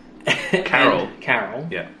 Carol. Carol.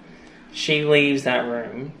 Yeah. She leaves that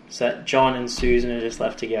room so that John and Susan are just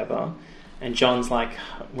left together. And John's like,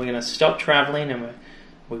 we're going to stop travelling and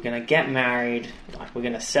we're going to get married. Like, we're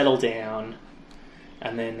going to settle down.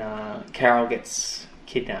 And then Carol gets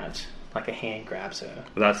kidnapped. Like, a hand grabs her.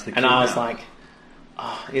 That's the And kidnap. I was like,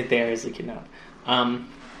 oh, yeah, there is the kidnap.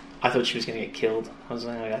 I thought she was going to get killed. I was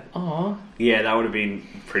like, oh. Yeah, that would have been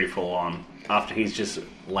pretty full on. After he's just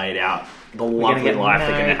laid out the lovely life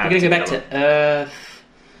they're going to have We're going to go together. back to Earth.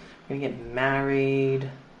 We're going to get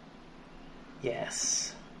married.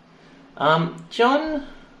 Yes. John...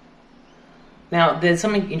 Now, there's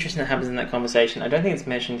something interesting that happens in that conversation. I don't think it's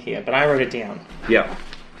mentioned here, but I wrote it down. Yeah.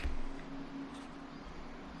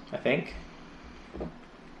 I think.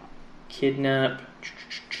 Kidnap.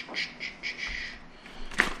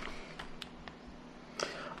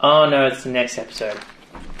 Oh no, it's the next episode.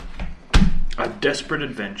 A desperate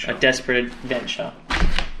adventure. A desperate adventure.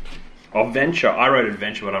 Adventure. I wrote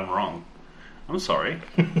adventure, but I'm wrong. I'm sorry.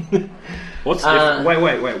 What's the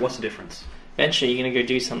wait. What's the difference? Adventure, you're going to go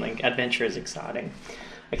do something. Adventure is exciting.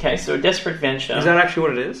 Okay, so a desperate venture. Is that actually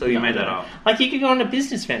what it is? Or you No, made that no. up? Like, you could go on a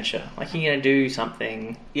business venture. Like, you're going to do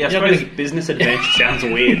something. Yeah, I You're not suppose gonna- business adventure sounds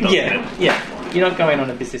weird, doesn't it? Yeah. You're not going on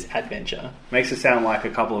a business adventure. Makes it sound like a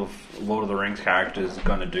couple of Lord of the Rings characters are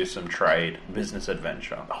going to do some trade, business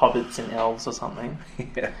adventure. Hobbits and elves or something.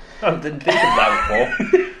 Yeah. I didn't think of that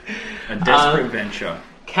before. A desperate venture.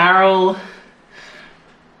 Carol...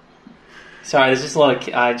 Sorry, there's just a lot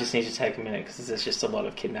of... I just need to take a minute because there's just a lot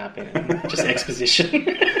of kidnapping and just exposition.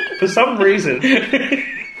 For some reason,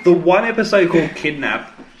 the one episode called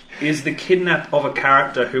Kidnap is the kidnap of a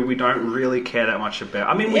character who we don't really care that much about.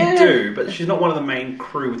 I mean, we do, but she's not one of the main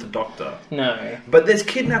crew with the Doctor. No. But there's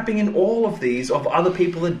kidnapping in all of these of other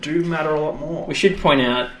people that do matter a lot more. We should point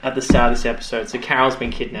out at the start of this episode, so Carol's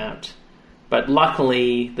been kidnapped, but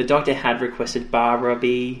luckily the Doctor had requested Barbara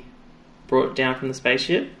be brought down from the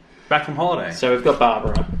spaceship. Back from holiday. So we've got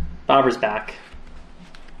Barbara. Barbara's back.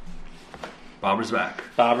 Barbara's back.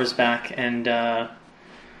 Barbara's back, and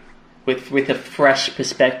with a fresh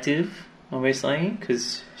perspective, obviously,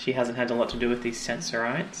 because she hasn't had a lot to do with these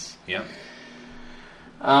Sensorites. Yep.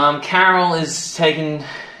 Carol is taken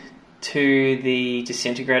to the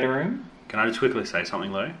disintegrator room. Can I just quickly say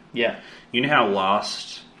something, Lou? Yeah. You know how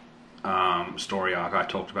last story arc I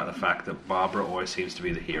talked about the fact that Barbara always seems to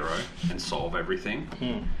be the hero and solve everything?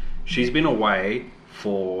 Hmm. She's been away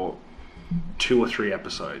for 2 or 3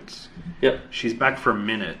 episodes. Yep. She's back for a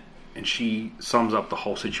minute and she sums up the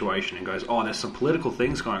whole situation and goes, oh, there's some political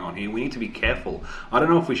things going on here. We need to be careful. I don't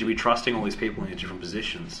know if we should be trusting all these people in these different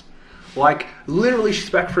positions. Like, literally she's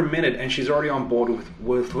back for a minute and she's already on board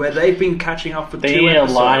with where they've been catching up for 2 They need a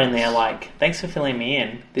episodes. line in there like, thanks for filling me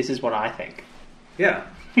in. This is what I think. Yeah.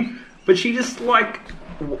 But she just, like,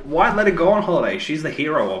 why let her go on holiday? She's the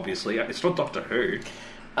hero, obviously. It's not Doctor Who.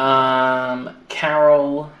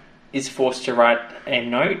 Carol is forced to write a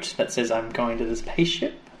note that says, I'm going to the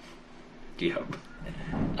spaceship. Yep.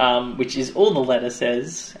 Which is all the letter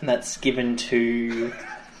says, and that's given to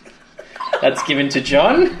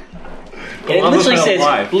John. It love of her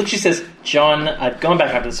life. literally says, John, I've gone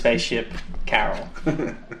back up to the spaceship, Carol.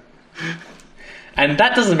 And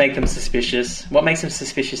that doesn't make them suspicious. What makes them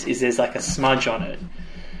suspicious is there's like a smudge on it.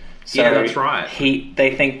 So Yeah, that's right.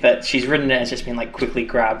 They think that she's written it and it's just been like quickly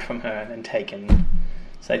grabbed from her and then taken.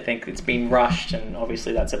 So they think it's been rushed, and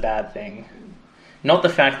obviously that's a bad thing. Not the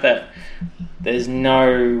fact that there's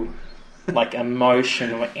no like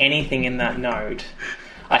emotion or anything in that note.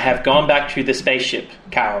 I have gone back to the spaceship,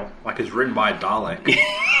 Carol. Like it's written by a Dalek.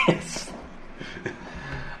 Yes.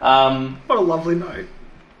 What a lovely note.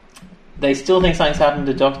 They still think something's happened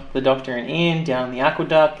to the Doctor and Ian down in the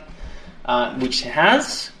aqueduct, which it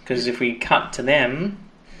has, because if we cut to them,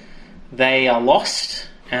 they are lost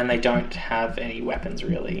and they don't have any weapons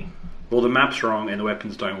really. Well, the map's wrong and the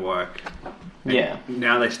weapons don't work. And Yeah.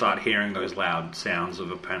 now they start hearing those loud sounds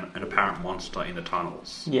of an apparent monster in the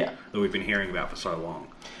tunnels. Yeah. That we've been hearing about for so long.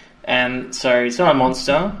 And so it's not a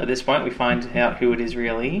monster at this point. We find out who it is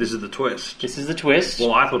really. This is the twist. This is the twist.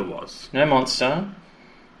 Well, I thought it was. No monster.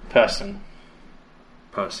 Person.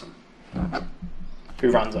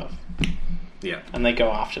 Who runs off. Yeah. And they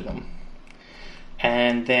go after them.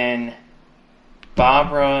 And then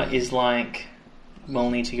Barbara is like,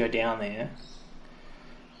 we'll need to go down there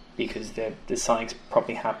because there's something's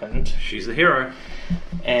probably happened. She's the hero.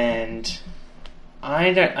 And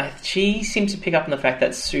she seems to pick up on the fact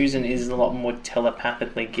that Susan is a lot more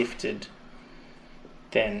telepathically gifted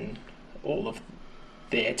than all of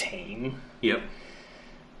their team. Yep.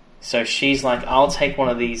 So she's like, I'll take one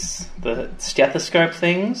of the stethoscope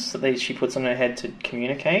things that she puts on her head to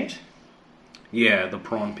communicate. Yeah, the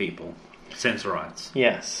prawn people. Sensorites.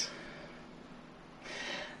 Yes.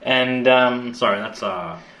 And, sorry, that's,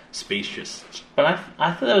 speciesist. But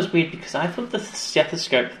I thought that was weird because I thought the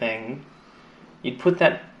stethoscope thing, you'd put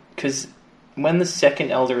that, because when the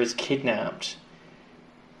second elder is kidnapped,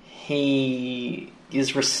 he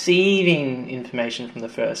is receiving information from the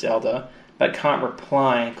first elder, but can't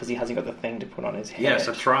reply because he hasn't got the thing to put on his head. Yes,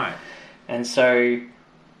 that's right. And so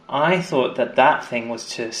I thought that thing was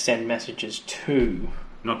to send messages to.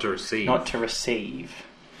 Not to receive. Not to receive.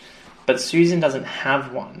 But Susan doesn't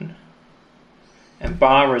have one. And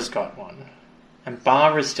Barbara's got one. And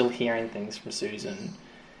Barbara's still hearing things from Susan.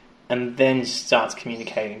 And then starts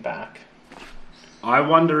communicating back. I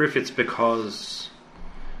wonder if it's because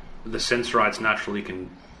the Sensorites naturally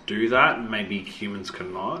can do that, and maybe humans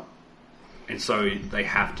cannot. And so they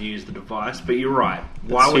have to use the device. But you're right.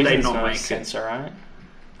 Why would they not make it? Sensorite.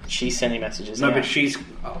 She's sending messages. No, out. but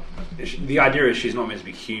the idea is she's not meant to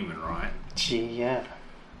be human, right? Yeah.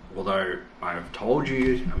 Although I've told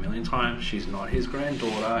you a million times she's not his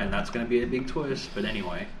granddaughter, and that's going to be a big twist. But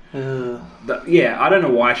anyway, I don't know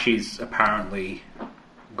why she's apparently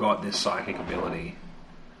got this psychic ability.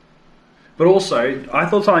 But also, I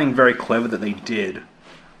thought something very clever that they did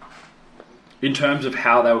in terms of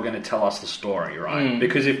how they were going to tell us the story, right?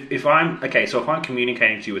 Because if I'm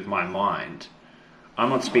communicating to you with my mind, I'm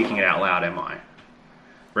not speaking it out loud, am I?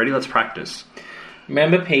 Ready? Let's practice.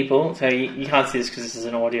 Remember, people, so you can't see this because this is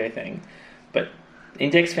an audio thing, but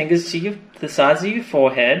index fingers to the sides of your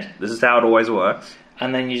forehead. This is how it always works.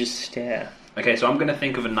 And then you just stare. Okay, so I'm going to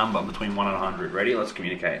think of a number between 1 and 100. Ready? Let's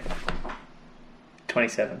communicate.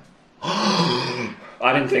 27. I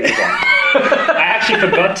didn't think of one. I actually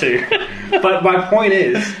forgot to. But my point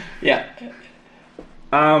is... Yeah.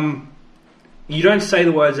 You don't say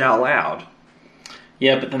the words out loud.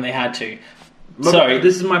 Yeah, but then they had to. Look, So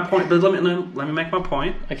this is my point, but let me make my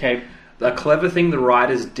point. Okay. A clever thing the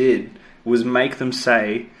writers did was make them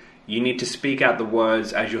say, you need to speak out the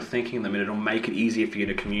words as you're thinking them, and it'll make it easier for you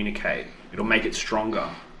to communicate. It'll make it stronger.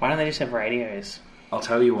 Why don't they just have radios? I'll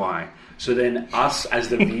tell you why. So then us, as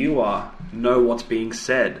the viewer, know what's being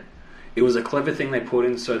said. It was a clever thing they put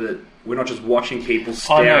in so that we're not just watching people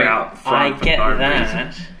stare out front for no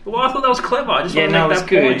reason. Well, I thought that was clever. I just want to make that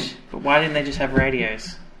good. point. But why didn't they just have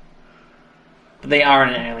radios? But they are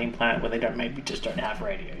on an alien planet where they just don't have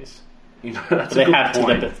radios. You know, that's but a good they have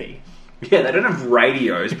point. telepathy. Yeah, they don't have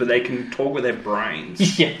radios, but they can talk with their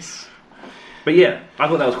brains. Yes. But yeah, I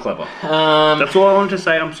thought that was clever. That's all I wanted to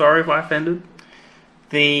say. I'm sorry if I offended.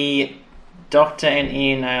 The Doctor and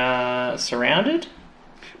Ian are surrounded.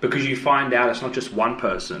 Because you find out it's not just one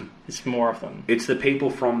person. It's more of them. It's the people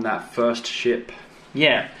from that first ship.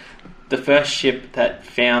 Yeah. The first ship that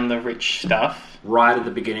found the rich stuff. Right at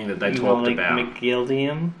the beginning that they talked about.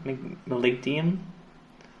 Maligdium.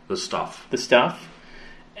 The stuff. The stuff.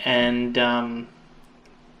 And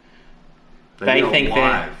they think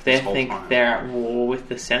they're at war with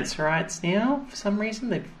the Sensorites now for some reason.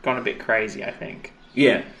 They've gone a bit crazy, I think.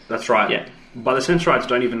 Yeah, that's right. Yeah. But the Sensorites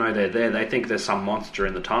don't even know they're there. They think there's some monster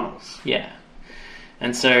in the tunnels. Yeah.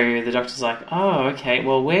 And so the Doctor's like, oh, okay,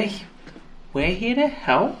 well, we're here to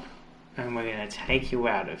help, and we're going to take you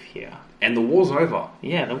out of here. And the war's over.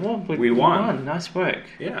 Yeah, the war. We won. Nice work.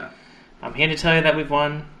 Yeah. I'm here to tell you that we've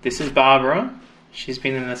won. This is Barbara. She's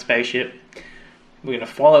been in the spaceship. We're going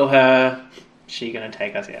to follow her. She's going to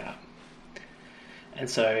take us out. And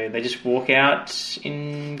so they just walk out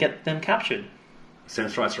and get them captured.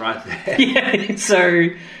 Sensorites right there. Yeah, so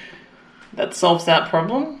that solves that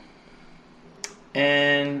problem.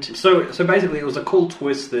 And so basically it was a cool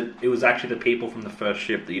twist that it was actually the people from the first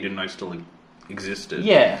ship that you didn't know still existed.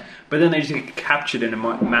 Yeah. But then they just get captured in a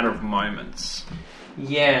matter of moments.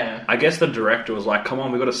 Yeah. I guess the director was like, come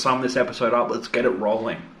on, we've got to sum this episode up. Let's get it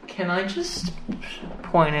rolling. Can I just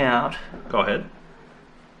point out... Go ahead.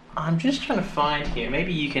 I'm just trying to find here.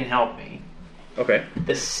 Maybe you can help me. Okay.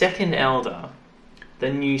 The second elder,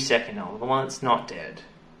 the new second elder, the one that's not dead.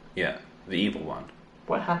 Yeah, the evil one.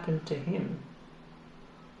 What happened to him?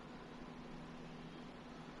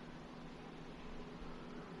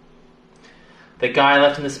 The guy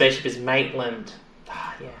left in the spaceship is Maitland.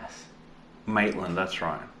 Ah, yes. Maitland, that's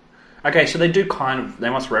right. Okay, so they do they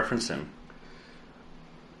must reference him.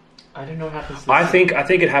 I don't know what happens to this. I think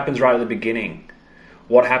it happens right at the beginning.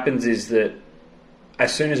 What happens is that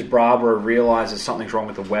as soon as Barbara realizes something's wrong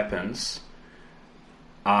with the weapons,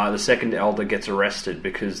 the second elder gets arrested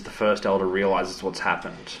because the first elder realizes what's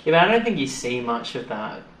happened. Yeah, but I don't think you see much of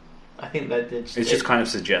that. I think that it's just kind of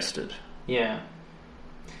suggested. Yeah.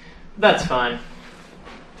 That's fine.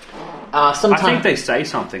 I think they say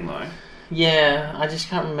something though. Yeah, I just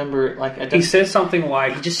can't remember. He says something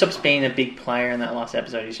like, he just stops being a big player in that last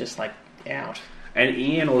episode. He's just out. And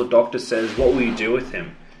Ian or the Doctor says, "What will you do with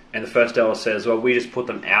him?" And the first elder says, "Well, we just put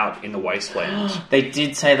them out in the wasteland." They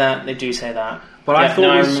did say that. They do say that. But I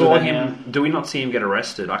thought we saw him. Yeah. Do we not see him get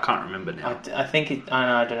arrested? I can't remember now. I think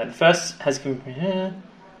I don't know. The first has been.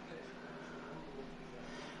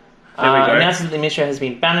 Announces that the Administrator has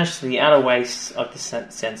been banished to the outer wastes of the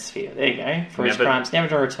sense sphere. There you go. For his crimes never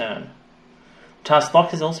to return. The task lock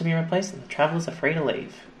has also been replaced, and the travellers are free to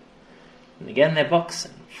leave. And they get in their box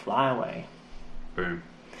and fly away. Boom.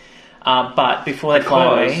 But before they fly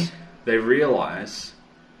away, they realise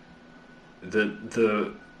that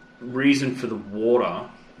the reason for the water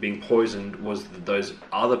being poisoned was that those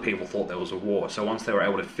other people thought there was a war. So once they were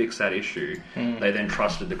able to fix that issue, they then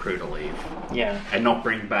trusted the crew to leave. Yeah. And not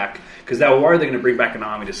bring back... Because they were worried they're going to bring back an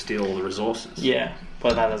army to steal all the resources. Yeah,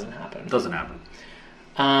 but that doesn't happen. Doesn't happen.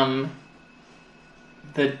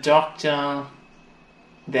 The Doctor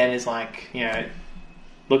then is they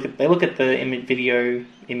look at the video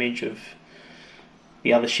image of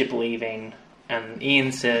the other ship leaving, and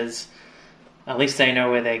Ian says, "At least they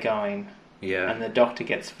know where they're going." Yeah. And the Doctor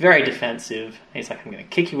gets very defensive. He's like, "I'm going to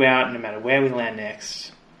kick you out no matter where we land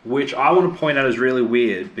next." Which I want to point out is really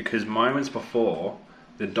weird, because moments before,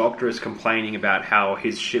 the Doctor is complaining about how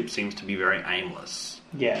his ship seems to be very aimless.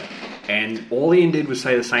 Yeah. And all Ian did was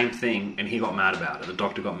say the same thing, and he got mad about it. The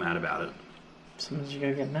Doctor got mad about it. Sometimes you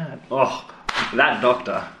gotta get mad. Oh, that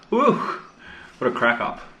Doctor. Woo! What a crack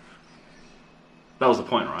up. That was the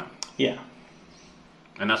point, right? Yeah.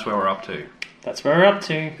 And that's where we're up to. That's where we're up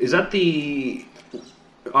to. Is that the...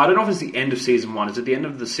 I don't know if it's the end of season 1. Is it the end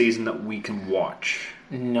of the season that we can watch?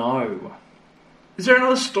 No. Is there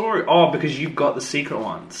another story? Oh, because you've got the secret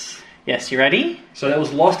ones. Yes, you ready? So there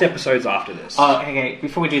was lost episodes after this. Oh, okay.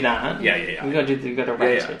 Before we do that, yeah. we got to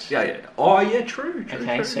rate it. Yeah. Oh, yeah, true.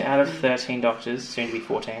 Okay, so out of 13 Doctors, soon to be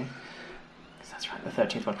 14. That's right, the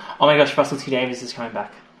 13th one. Oh my gosh, Russell T Davies is coming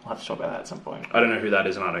back. We'll have to talk about that at some point. I don't know who that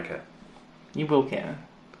is, and I don't care. You will care.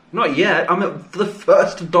 Not yet. I'm the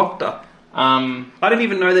first Doctor. I didn't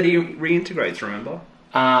even know that he reintegrates. Remember?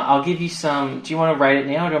 I'll give you some. Do you want to rate it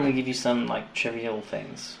now, or do you want me to give you some trivial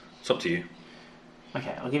things? It's up to you.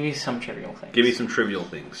 Okay, I'll give you some trivial things. Give me some trivial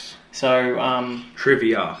things. So,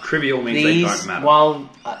 trivia. Trivial means they don't matter. While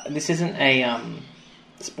this isn't a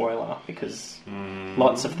spoiler, because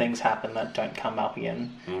lots of things happen that don't come up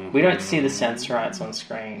again. We don't see the Sensorites on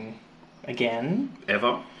screen again.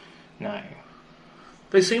 Ever? No.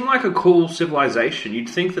 They seem like a cool civilization. You'd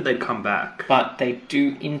think that they'd come back. But they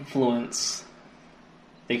do influence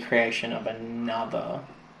the creation of another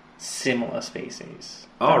similar species.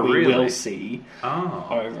 Oh, that we really? will see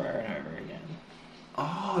over and over again.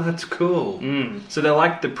 Oh, that's cool. So they're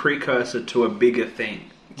like the precursor to a bigger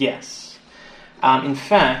thing. Yes. In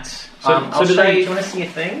fact, do you want to see a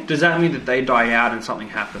thing? Does that mean that they die out and something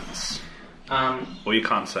happens? Or you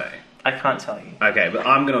can't say? I can't tell you. Okay, but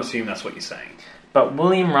I'm going to assume that's what you're saying. But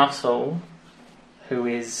William Russell, who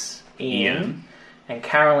is Ian, and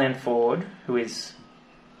Carol Ann Ford, who is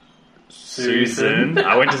Susan.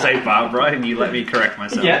 I went to say Barbara, and you let me correct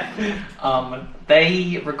myself. Yeah.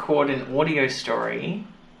 They record an audio story.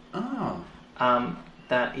 Oh.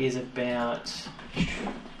 That is about.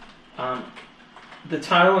 The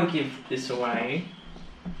title will give this away.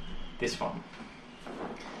 This one,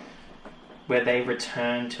 where they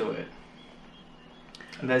return to it.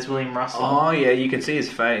 And there's William Russell. Oh yeah, you can see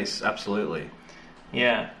his face. Absolutely.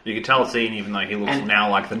 Yeah. You can tell it's Ian, even though he looks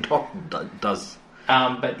now like the Doctor does.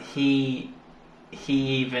 But he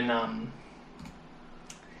even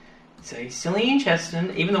so he's still Ian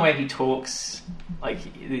Cheston, even the way he talks,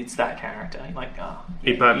 it's that character.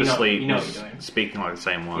 He purposely you know was what you're doing. speaking like the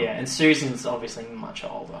same one. Yeah, and Susan's obviously much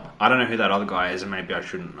older. I don't know who that other guy is, and maybe I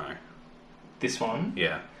shouldn't know. This one?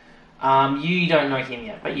 Yeah. You don't know him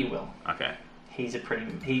yet, but you will. Okay. He's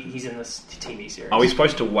he's in this TV series. Are we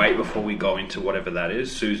supposed to wait before we go into whatever that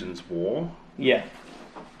is? Susan's War? Yeah.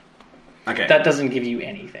 Okay. That doesn't give you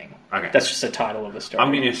anything. Okay. That's just the title of the story.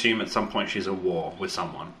 I'm going to assume at some point she's at war with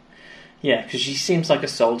someone. Yeah, because she seems like a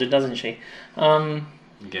soldier, doesn't she? Yeah,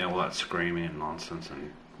 all that screaming and nonsense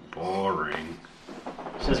and boring.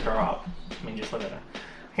 Just grow up. I mean, just look at her.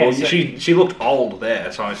 Well, Okay, so, she looked old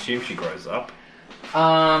there, so I assume she grows up.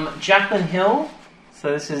 Jacqueline Hill,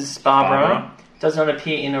 so this is Barbara, Barbara. does not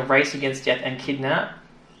appear in A Race Against Death and Kidnap,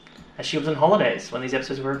 as she was on holidays when these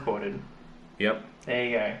episodes were recorded. Yep. There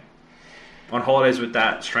you go. On holidays with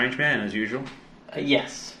that strange man, as usual.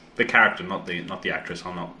 Yes. The character, not the actress.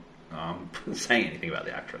 I'm not saying anything about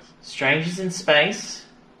the actress. Strangers in Space,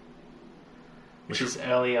 which is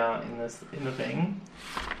earlier in the thing,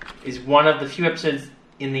 is one of the few episodes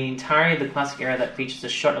in the entirety of the classic era that features a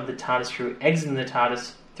shot of the TARDIS crew exiting the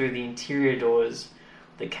TARDIS through the interior doors,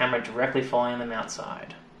 with the camera directly following them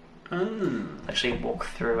outside. Actually walk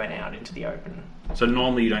through and out into the open. So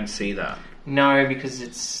normally you don't see that. No, because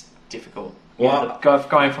it's difficult. Well,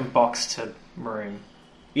 Going from box to room.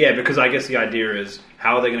 Yeah, because I guess the idea is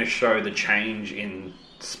how are they going to show the change in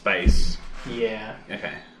space? Yeah.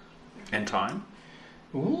 Okay. And time?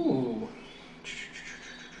 Ooh.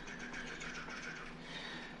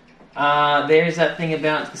 There's that thing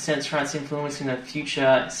about the Sensorites influencing a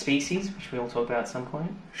future species, which we'll talk about at some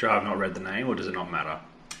point. Sure, I've not read the name, or does it not matter?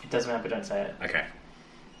 It doesn't matter, but don't say it. Okay.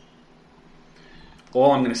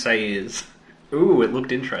 All I'm going to say is, ooh, it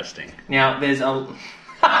looked interesting. Now, there's a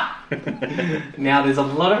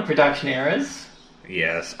lot of production errors.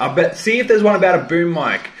 Yes. I bet. See if there's one about a boom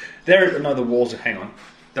mic. No, the walls are... Hang on.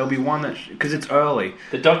 There'll be one that... Because it's early.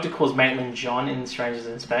 The Doctor calls Maitland John in Strangers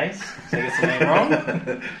in Space, so he gets the name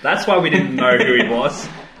wrong. That's why we didn't know who he was.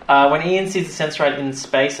 When Ian sees the Sensorite in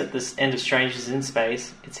space at this end of Strangers in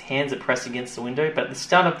Space, its hands are pressed against the window, but at the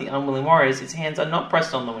start of The Unwilling Warriors, its hands are not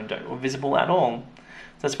pressed on the window or visible at all.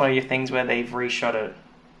 That's one of your things where they've reshot it.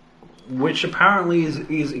 Which apparently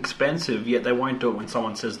is expensive, yet they won't do it when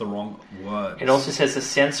someone says the wrong words. It also says the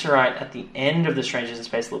Sensorite at the end of the Strangers in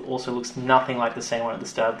Space also looks nothing like the same one at the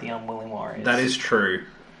start of The Unwilling Warriors. That is true.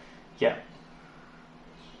 Yeah.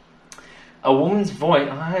 A woman's voice...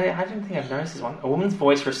 I don't think I've noticed this one. A woman's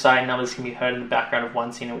voice reciting numbers can be heard in the background of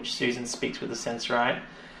one scene in which Susan speaks with the Sensorite.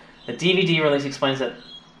 The DVD release explains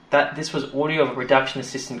that this was audio of a production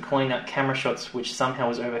assistant calling out camera shots which somehow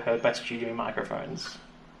was overheard by studio microphones.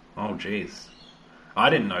 Oh, jeez. I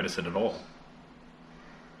didn't notice it at all.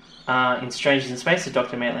 In Strangers in Space, the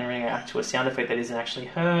Dr. Maitland react to a sound effect that isn't actually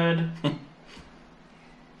heard.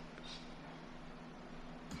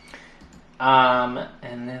 And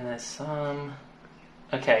then there's some...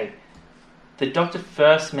 Okay. The Doctor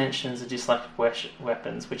first mentions the dyslexia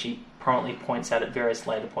weapons, which he prominently points out at various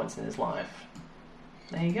later points in his life.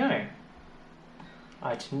 There you go.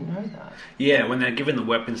 I didn't know that. Yeah, when they're given the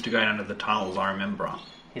weapons to go down to the tunnels, I remember.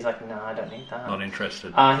 He's like, no, I don't need that. Not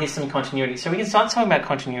interested. Here's some continuity. So we can start talking about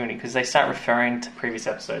continuity because they start referring to previous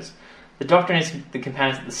episodes. The Doctor and the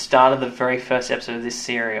companions at the start of the very first episode of this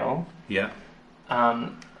serial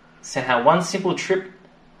said how one simple trip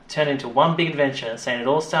turned into one big adventure, saying it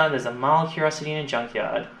all started as a mild curiosity in a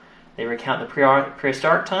junkyard. They recount the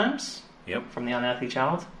prehistoric times from the Unearthly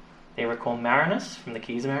Child. They recall Marinus from the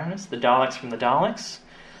Keys of Marinus, the Daleks from the Daleks,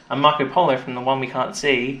 and Marco Polo from the one we can't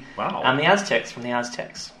see, and the Aztecs from the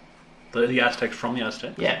Aztecs. The Aztecs from the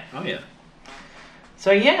Aztecs? Yeah. Oh, yeah.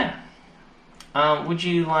 So, yeah. Would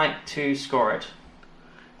you like to score it?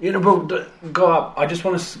 You know, but go up. I just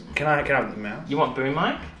want to... Can I have the mouse? You want Boom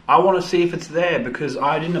Mike? I want to see if it's there because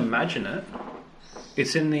I didn't imagine it.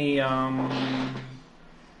 It's in the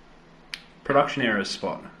production errors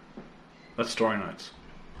spot. That's story notes.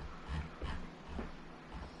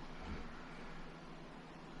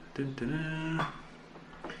 Dun-dun-dun.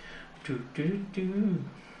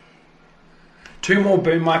 Two more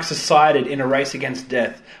boom mics are sighted in A Race Against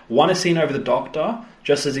Death. One is seen over the Doctor,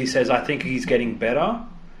 just as he says, I think he's getting better,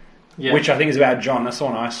 which I think is about John. That's the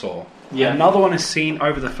one I saw. Yeah. Another one is seen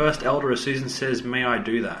over the First Elder as Susan says, may I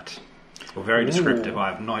do that? Well, very descriptive.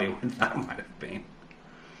 I have no idea what that might have been.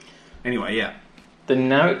 Anyway, yeah. The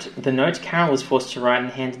note Carol was forced to write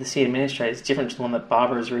and hand to the seat administrator is different to the one that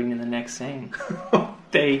Barbara is reading in the next scene.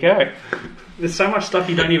 There you go. There's so much stuff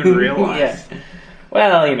you don't even realise. Yeah.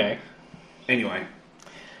 Well, you know. Anyway.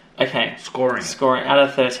 Okay. Scoring out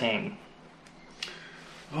of 13.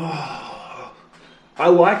 Oh, I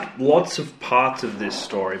liked lots of parts of this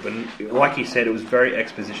story, but like you said, it was very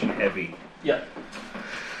exposition heavy. Yeah.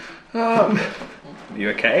 You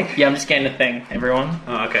okay? Yeah, I'm just getting a thing, everyone.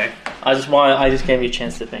 Oh, okay. I just gave you a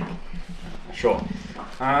chance to think. Sure.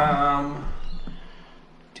 I'm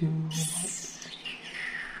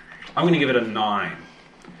going to give it a 9. I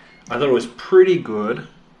thought it was pretty good.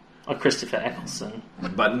 Or Christopher Eccleston.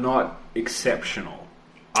 but not exceptional.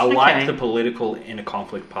 I Okay. liked the political inner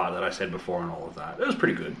conflict part that I said before and all of that. It was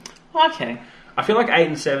pretty good. Okay. I feel like 8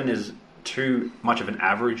 and 7 is too much of an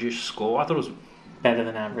average-ish score. I thought it was Better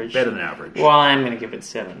than average. better than average, Well, I'm going to give it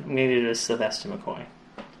 7. I'm going to give it a Sylvester McCoy.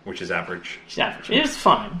 which is average. It's average. It was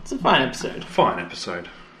fine. It's a fine episode. Fine episode.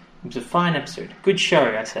 It was a fine episode. Good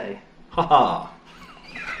show, I say. Haha.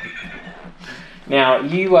 Now,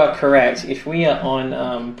 you are correct. If we are on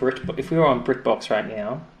if we were on BritBox right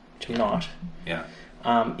now, which I'm not, Yeah.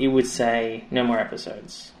 it would say no more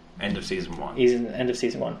episodes. End of season 1. Is the end of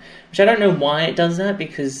season 1, which I don't know why it does that,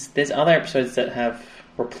 because there's other episodes that have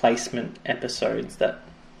replacement episodes that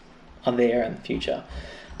are there in the future.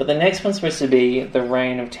 But the next one's supposed to be The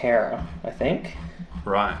Reign of Terror, I think.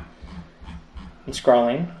 Right. I'm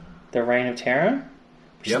scrolling. The Reign of Terror,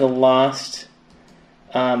 which Yep. is the last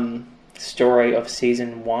story of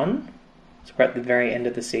season 1. So we're at the very end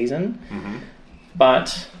of the season. Mm-hmm.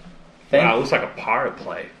 But Wow, it looks like a pirate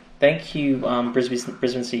play. thank you,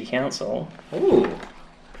 Brisbane City Council. Ooh.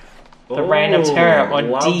 The Reign of Terror on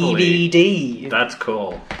lovely. DVD. That's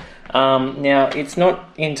cool. Now, it's not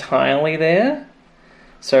entirely there.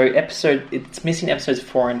 So it's missing episodes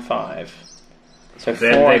 4 and 5. So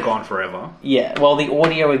They're gone forever. Yeah, well, the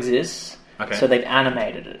audio exists, Okay. so they've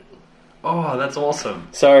animated it. Oh, that's awesome.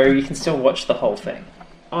 So you can still watch the whole thing.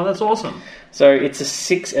 Oh, that's awesome. So it's a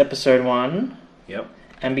 6-episode one, Yep.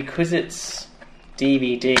 and because it's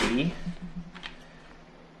DVD,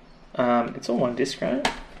 it's all one disc, right?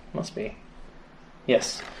 Must be.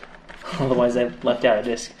 Yes. Otherwise they've left out a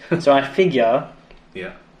disc. So I figure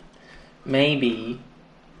Yeah. maybe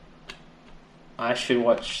I should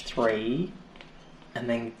watch 3 and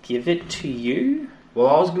then give it to you. Well,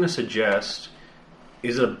 I was going to suggest,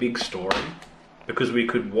 is it a big story? Because we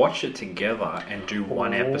could watch it together and do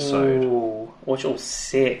one episode. Ooh, watch all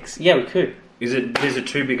 6. Yeah, we could. Is it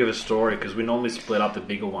too big of a story? Because we normally split up the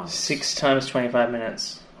bigger ones. 6 times 25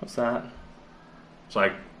 minutes. What's that? It's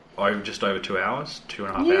like just over 2 hours, 2.5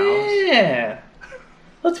 hours. Yeah.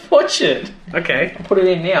 Let's watch it. Okay, I'll put it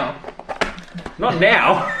in now. not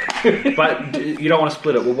now, but you don't want to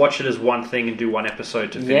split it. We'll watch it as one thing and do one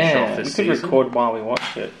episode to finish off Yeah, we this could season. record while we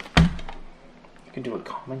watched it. We could do a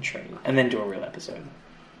commentary and then do a real episode.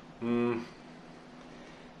 Oh,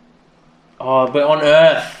 but on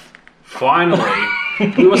Earth. Finally,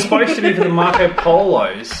 we were supposed to be for the Marco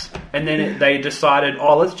Polos, and then they decided,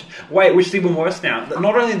 wait, which is even worse now.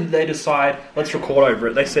 Not only did they decide, let's record over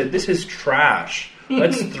it, they said, this is trash.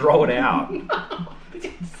 Let's throw it out.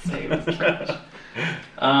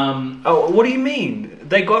 Oh, what do you mean?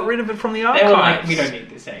 They got rid of it from the archives. They were like, we don't need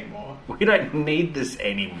this anymore. We don't need this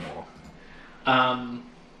anymore.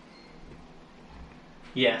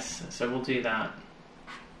 Yes, so we'll do that.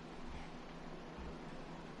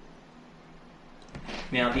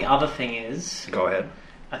 Now, the other thing is, Go ahead.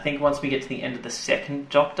 I think once we get to the end of the second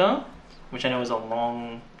Doctor, which I know is a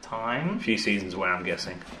long A time. few seasons away, I'm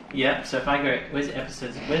guessing. Yeah, so if I go, where's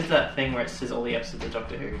episodes? Where's that thing where it says all the episodes of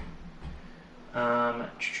Doctor Who? I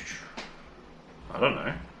don't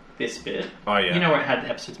know. This bit. Oh, yeah. You know where it had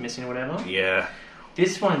episodes missing or whatever? Yeah.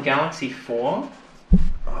 This one, Galaxy 4,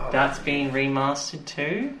 that's been remastered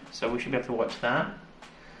too, so we should be able to watch that.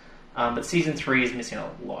 But season 3 is missing a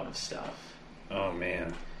lot of stuff. Oh,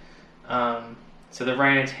 man. So the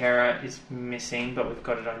Reign of Terror is missing, but we've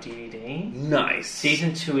got it on DVD. Nice.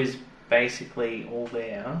 Season 2 is basically all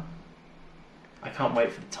there. I can't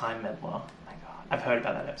wait for the Time Meddler. Oh my god, I've heard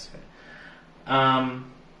about that episode.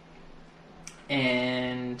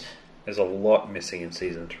 And There's a lot missing in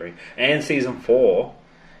season 3. And season 4.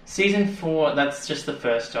 season 4, that's just the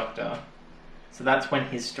first Doctor. So that's when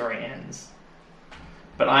his story ends.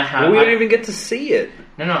 But I have... Well, we don't even get to see it.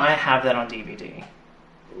 No, I have that on DVD.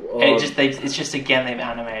 It's just, again, they've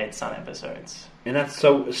animated some episodes. And that's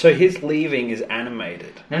so his leaving is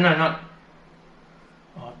animated. No, not...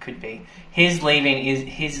 Oh, it could be. His leaving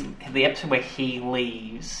is... The episode where he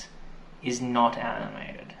leaves is not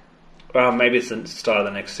animated. Well, maybe it's the start of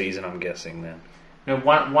the next season, I'm guessing, then. No,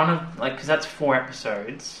 one of... Like, because that's 4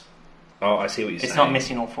 episodes. Oh, I see what you're saying. It's not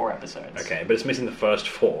missing all 4 episodes. Okay, but it's missing the first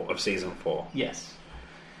 4 of season 4. Yes.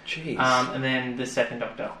 Jeez. And then the second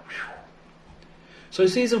Doctor. So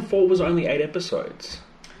season 4 was only 8 episodes.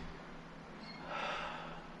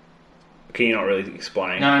 Can you not really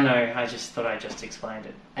explain? No, I just thought I just explained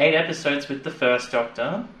it. 8 episodes with the first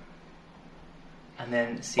Doctor. And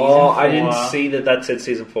then season 4... I didn't see that said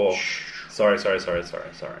season 4. Sorry.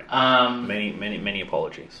 Many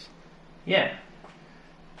apologies. Yeah.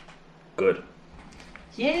 Good.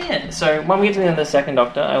 Yeah. So when we get to the end of the second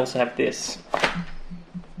Doctor, I also have this.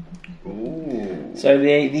 Ooh. So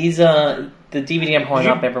these are the DVD I'm holding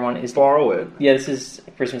up. Everyone is Borrow it. Yeah, this is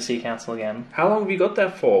Brisbane City Council again. How long have you got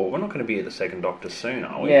that for? We're not going to be at the second Doctor soon,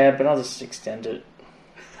 are we? Yeah, but I'll just extend it.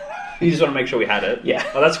 You just want to make sure we had it? Yeah.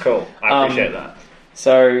 Oh, that's cool. I appreciate that.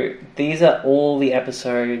 So these are all the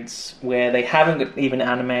episodes where they haven't even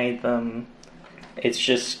animated them. It's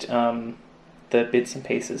just the bits and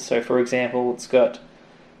pieces. So, for example, it's got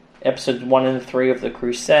episode 1 and 3 of The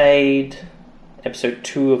Crusade, episode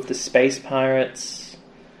 2 of The Space Pirates.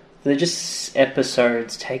 They're just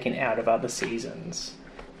episodes taken out of other seasons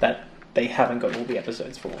that they haven't got all the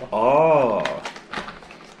episodes for. Oh.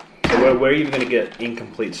 So we're even going to get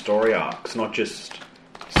incomplete story arcs, not just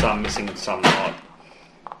some missing and some not.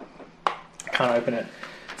 I can't open it.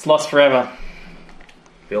 It's lost forever.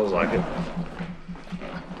 Feels like it.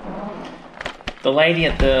 The lady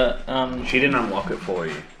at the She didn't unlock it for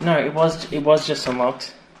you. no, it was just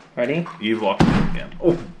unlocked. Ready? You've locked it again.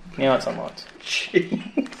 Oh. Now it's unlocked.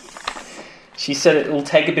 She said it will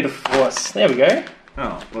take a bit of force. There we go.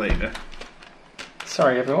 Oh, well, there you go.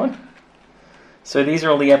 Sorry, everyone. So these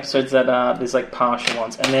are all the episodes that there's like partial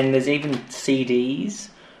ones, and then there's even CDs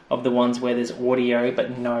of the ones where there's audio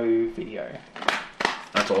but no video.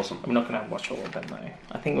 That's awesome. I'm not going to watch all of them though.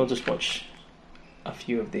 I think we'll just watch a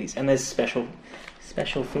few of these, and there's special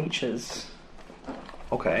features.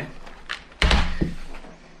 Okay.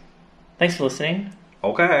 Thanks for listening.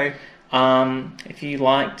 Okay. If you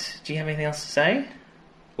liked, do you have anything else to say?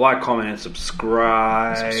 Like, comment, and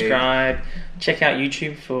subscribe. Check out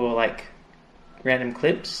YouTube for like random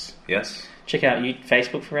clips. Yes. Check out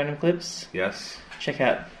Facebook for random clips. Yes. Check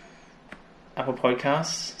out Apple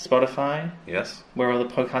Podcasts, Spotify, Yes. where all the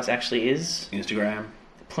podcast actually is. Instagram.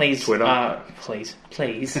 Please, Twitter. please,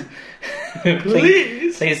 Please.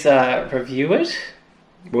 review it.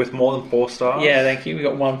 With more than 4 stars. Yeah, thank you. We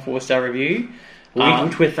got 1 4-star review,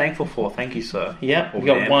 Which we're thankful for. Thank you, sir. Yeah, we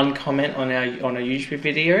got 1 comment on our YouTube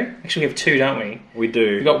video. Actually, we have 2, don't we? We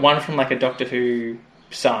do. We got 1 from like a Doctor Who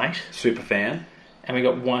site, Super fan. and we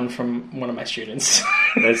got 1 from one of my students.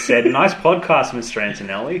 That said, nice podcast, Mr.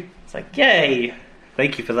 Antonelli. It's like, yay!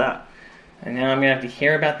 Thank you for that. And now I'm gonna have to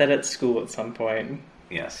hear about that at school at some point.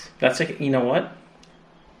 Yes. That's like, you know what?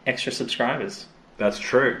 Extra subscribers. That's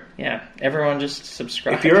true. Yeah, everyone just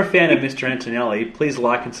subscribe. If you're a fan of Mr. Antonelli, please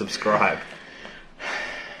like and subscribe.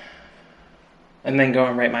 And then go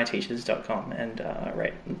on ratemyteachers.com and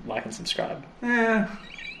like and subscribe.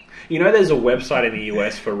 You know there's a website in the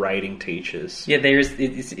US for rating teachers. Yeah, there is.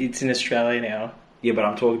 It's in Australia now. Yeah, but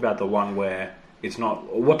I'm talking about the one where it's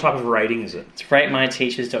not... What type of rating is it? It's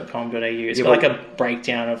ratemyteachers.com.au. It's Yeah, got like a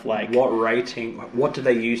breakdown of like... What rating... What do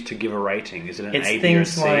they use to give a rating? Is it an It's A, B, or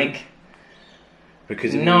things C? like...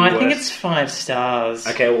 Because in No, the I think US it's 5 stars.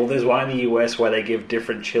 Okay, well, there's one in the US where they give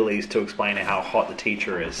different chilies to explain how hot the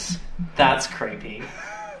teacher is. That's creepy.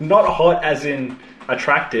 Not hot as in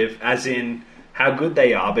attractive, as in how good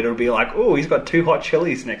they are, but it'll be like, oh, he's got 2 hot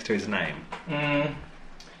chilies next to his name.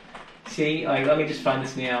 See, let me just find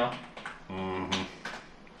this now. Mm-hmm.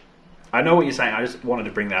 I know what you're saying, I just wanted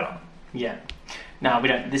to bring that up. Yeah. No, we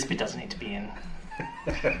don't. This bit doesn't need to be in.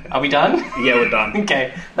 Are we done? Yeah, we're done.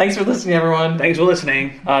 Okay. Thanks for listening, everyone. Thanks for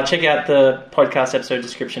listening. Check out the podcast episode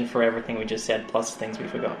description for everything we just said, plus things we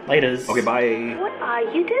forgot. Laters. Okay, bye. What are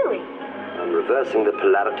you doing? I'm reversing the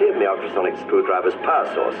polarity of my ultrasonic screwdriver's power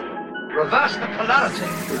source. Reverse the polarity.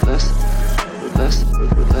 Reverse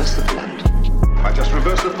the polarity. I just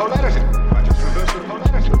reversed the polarity.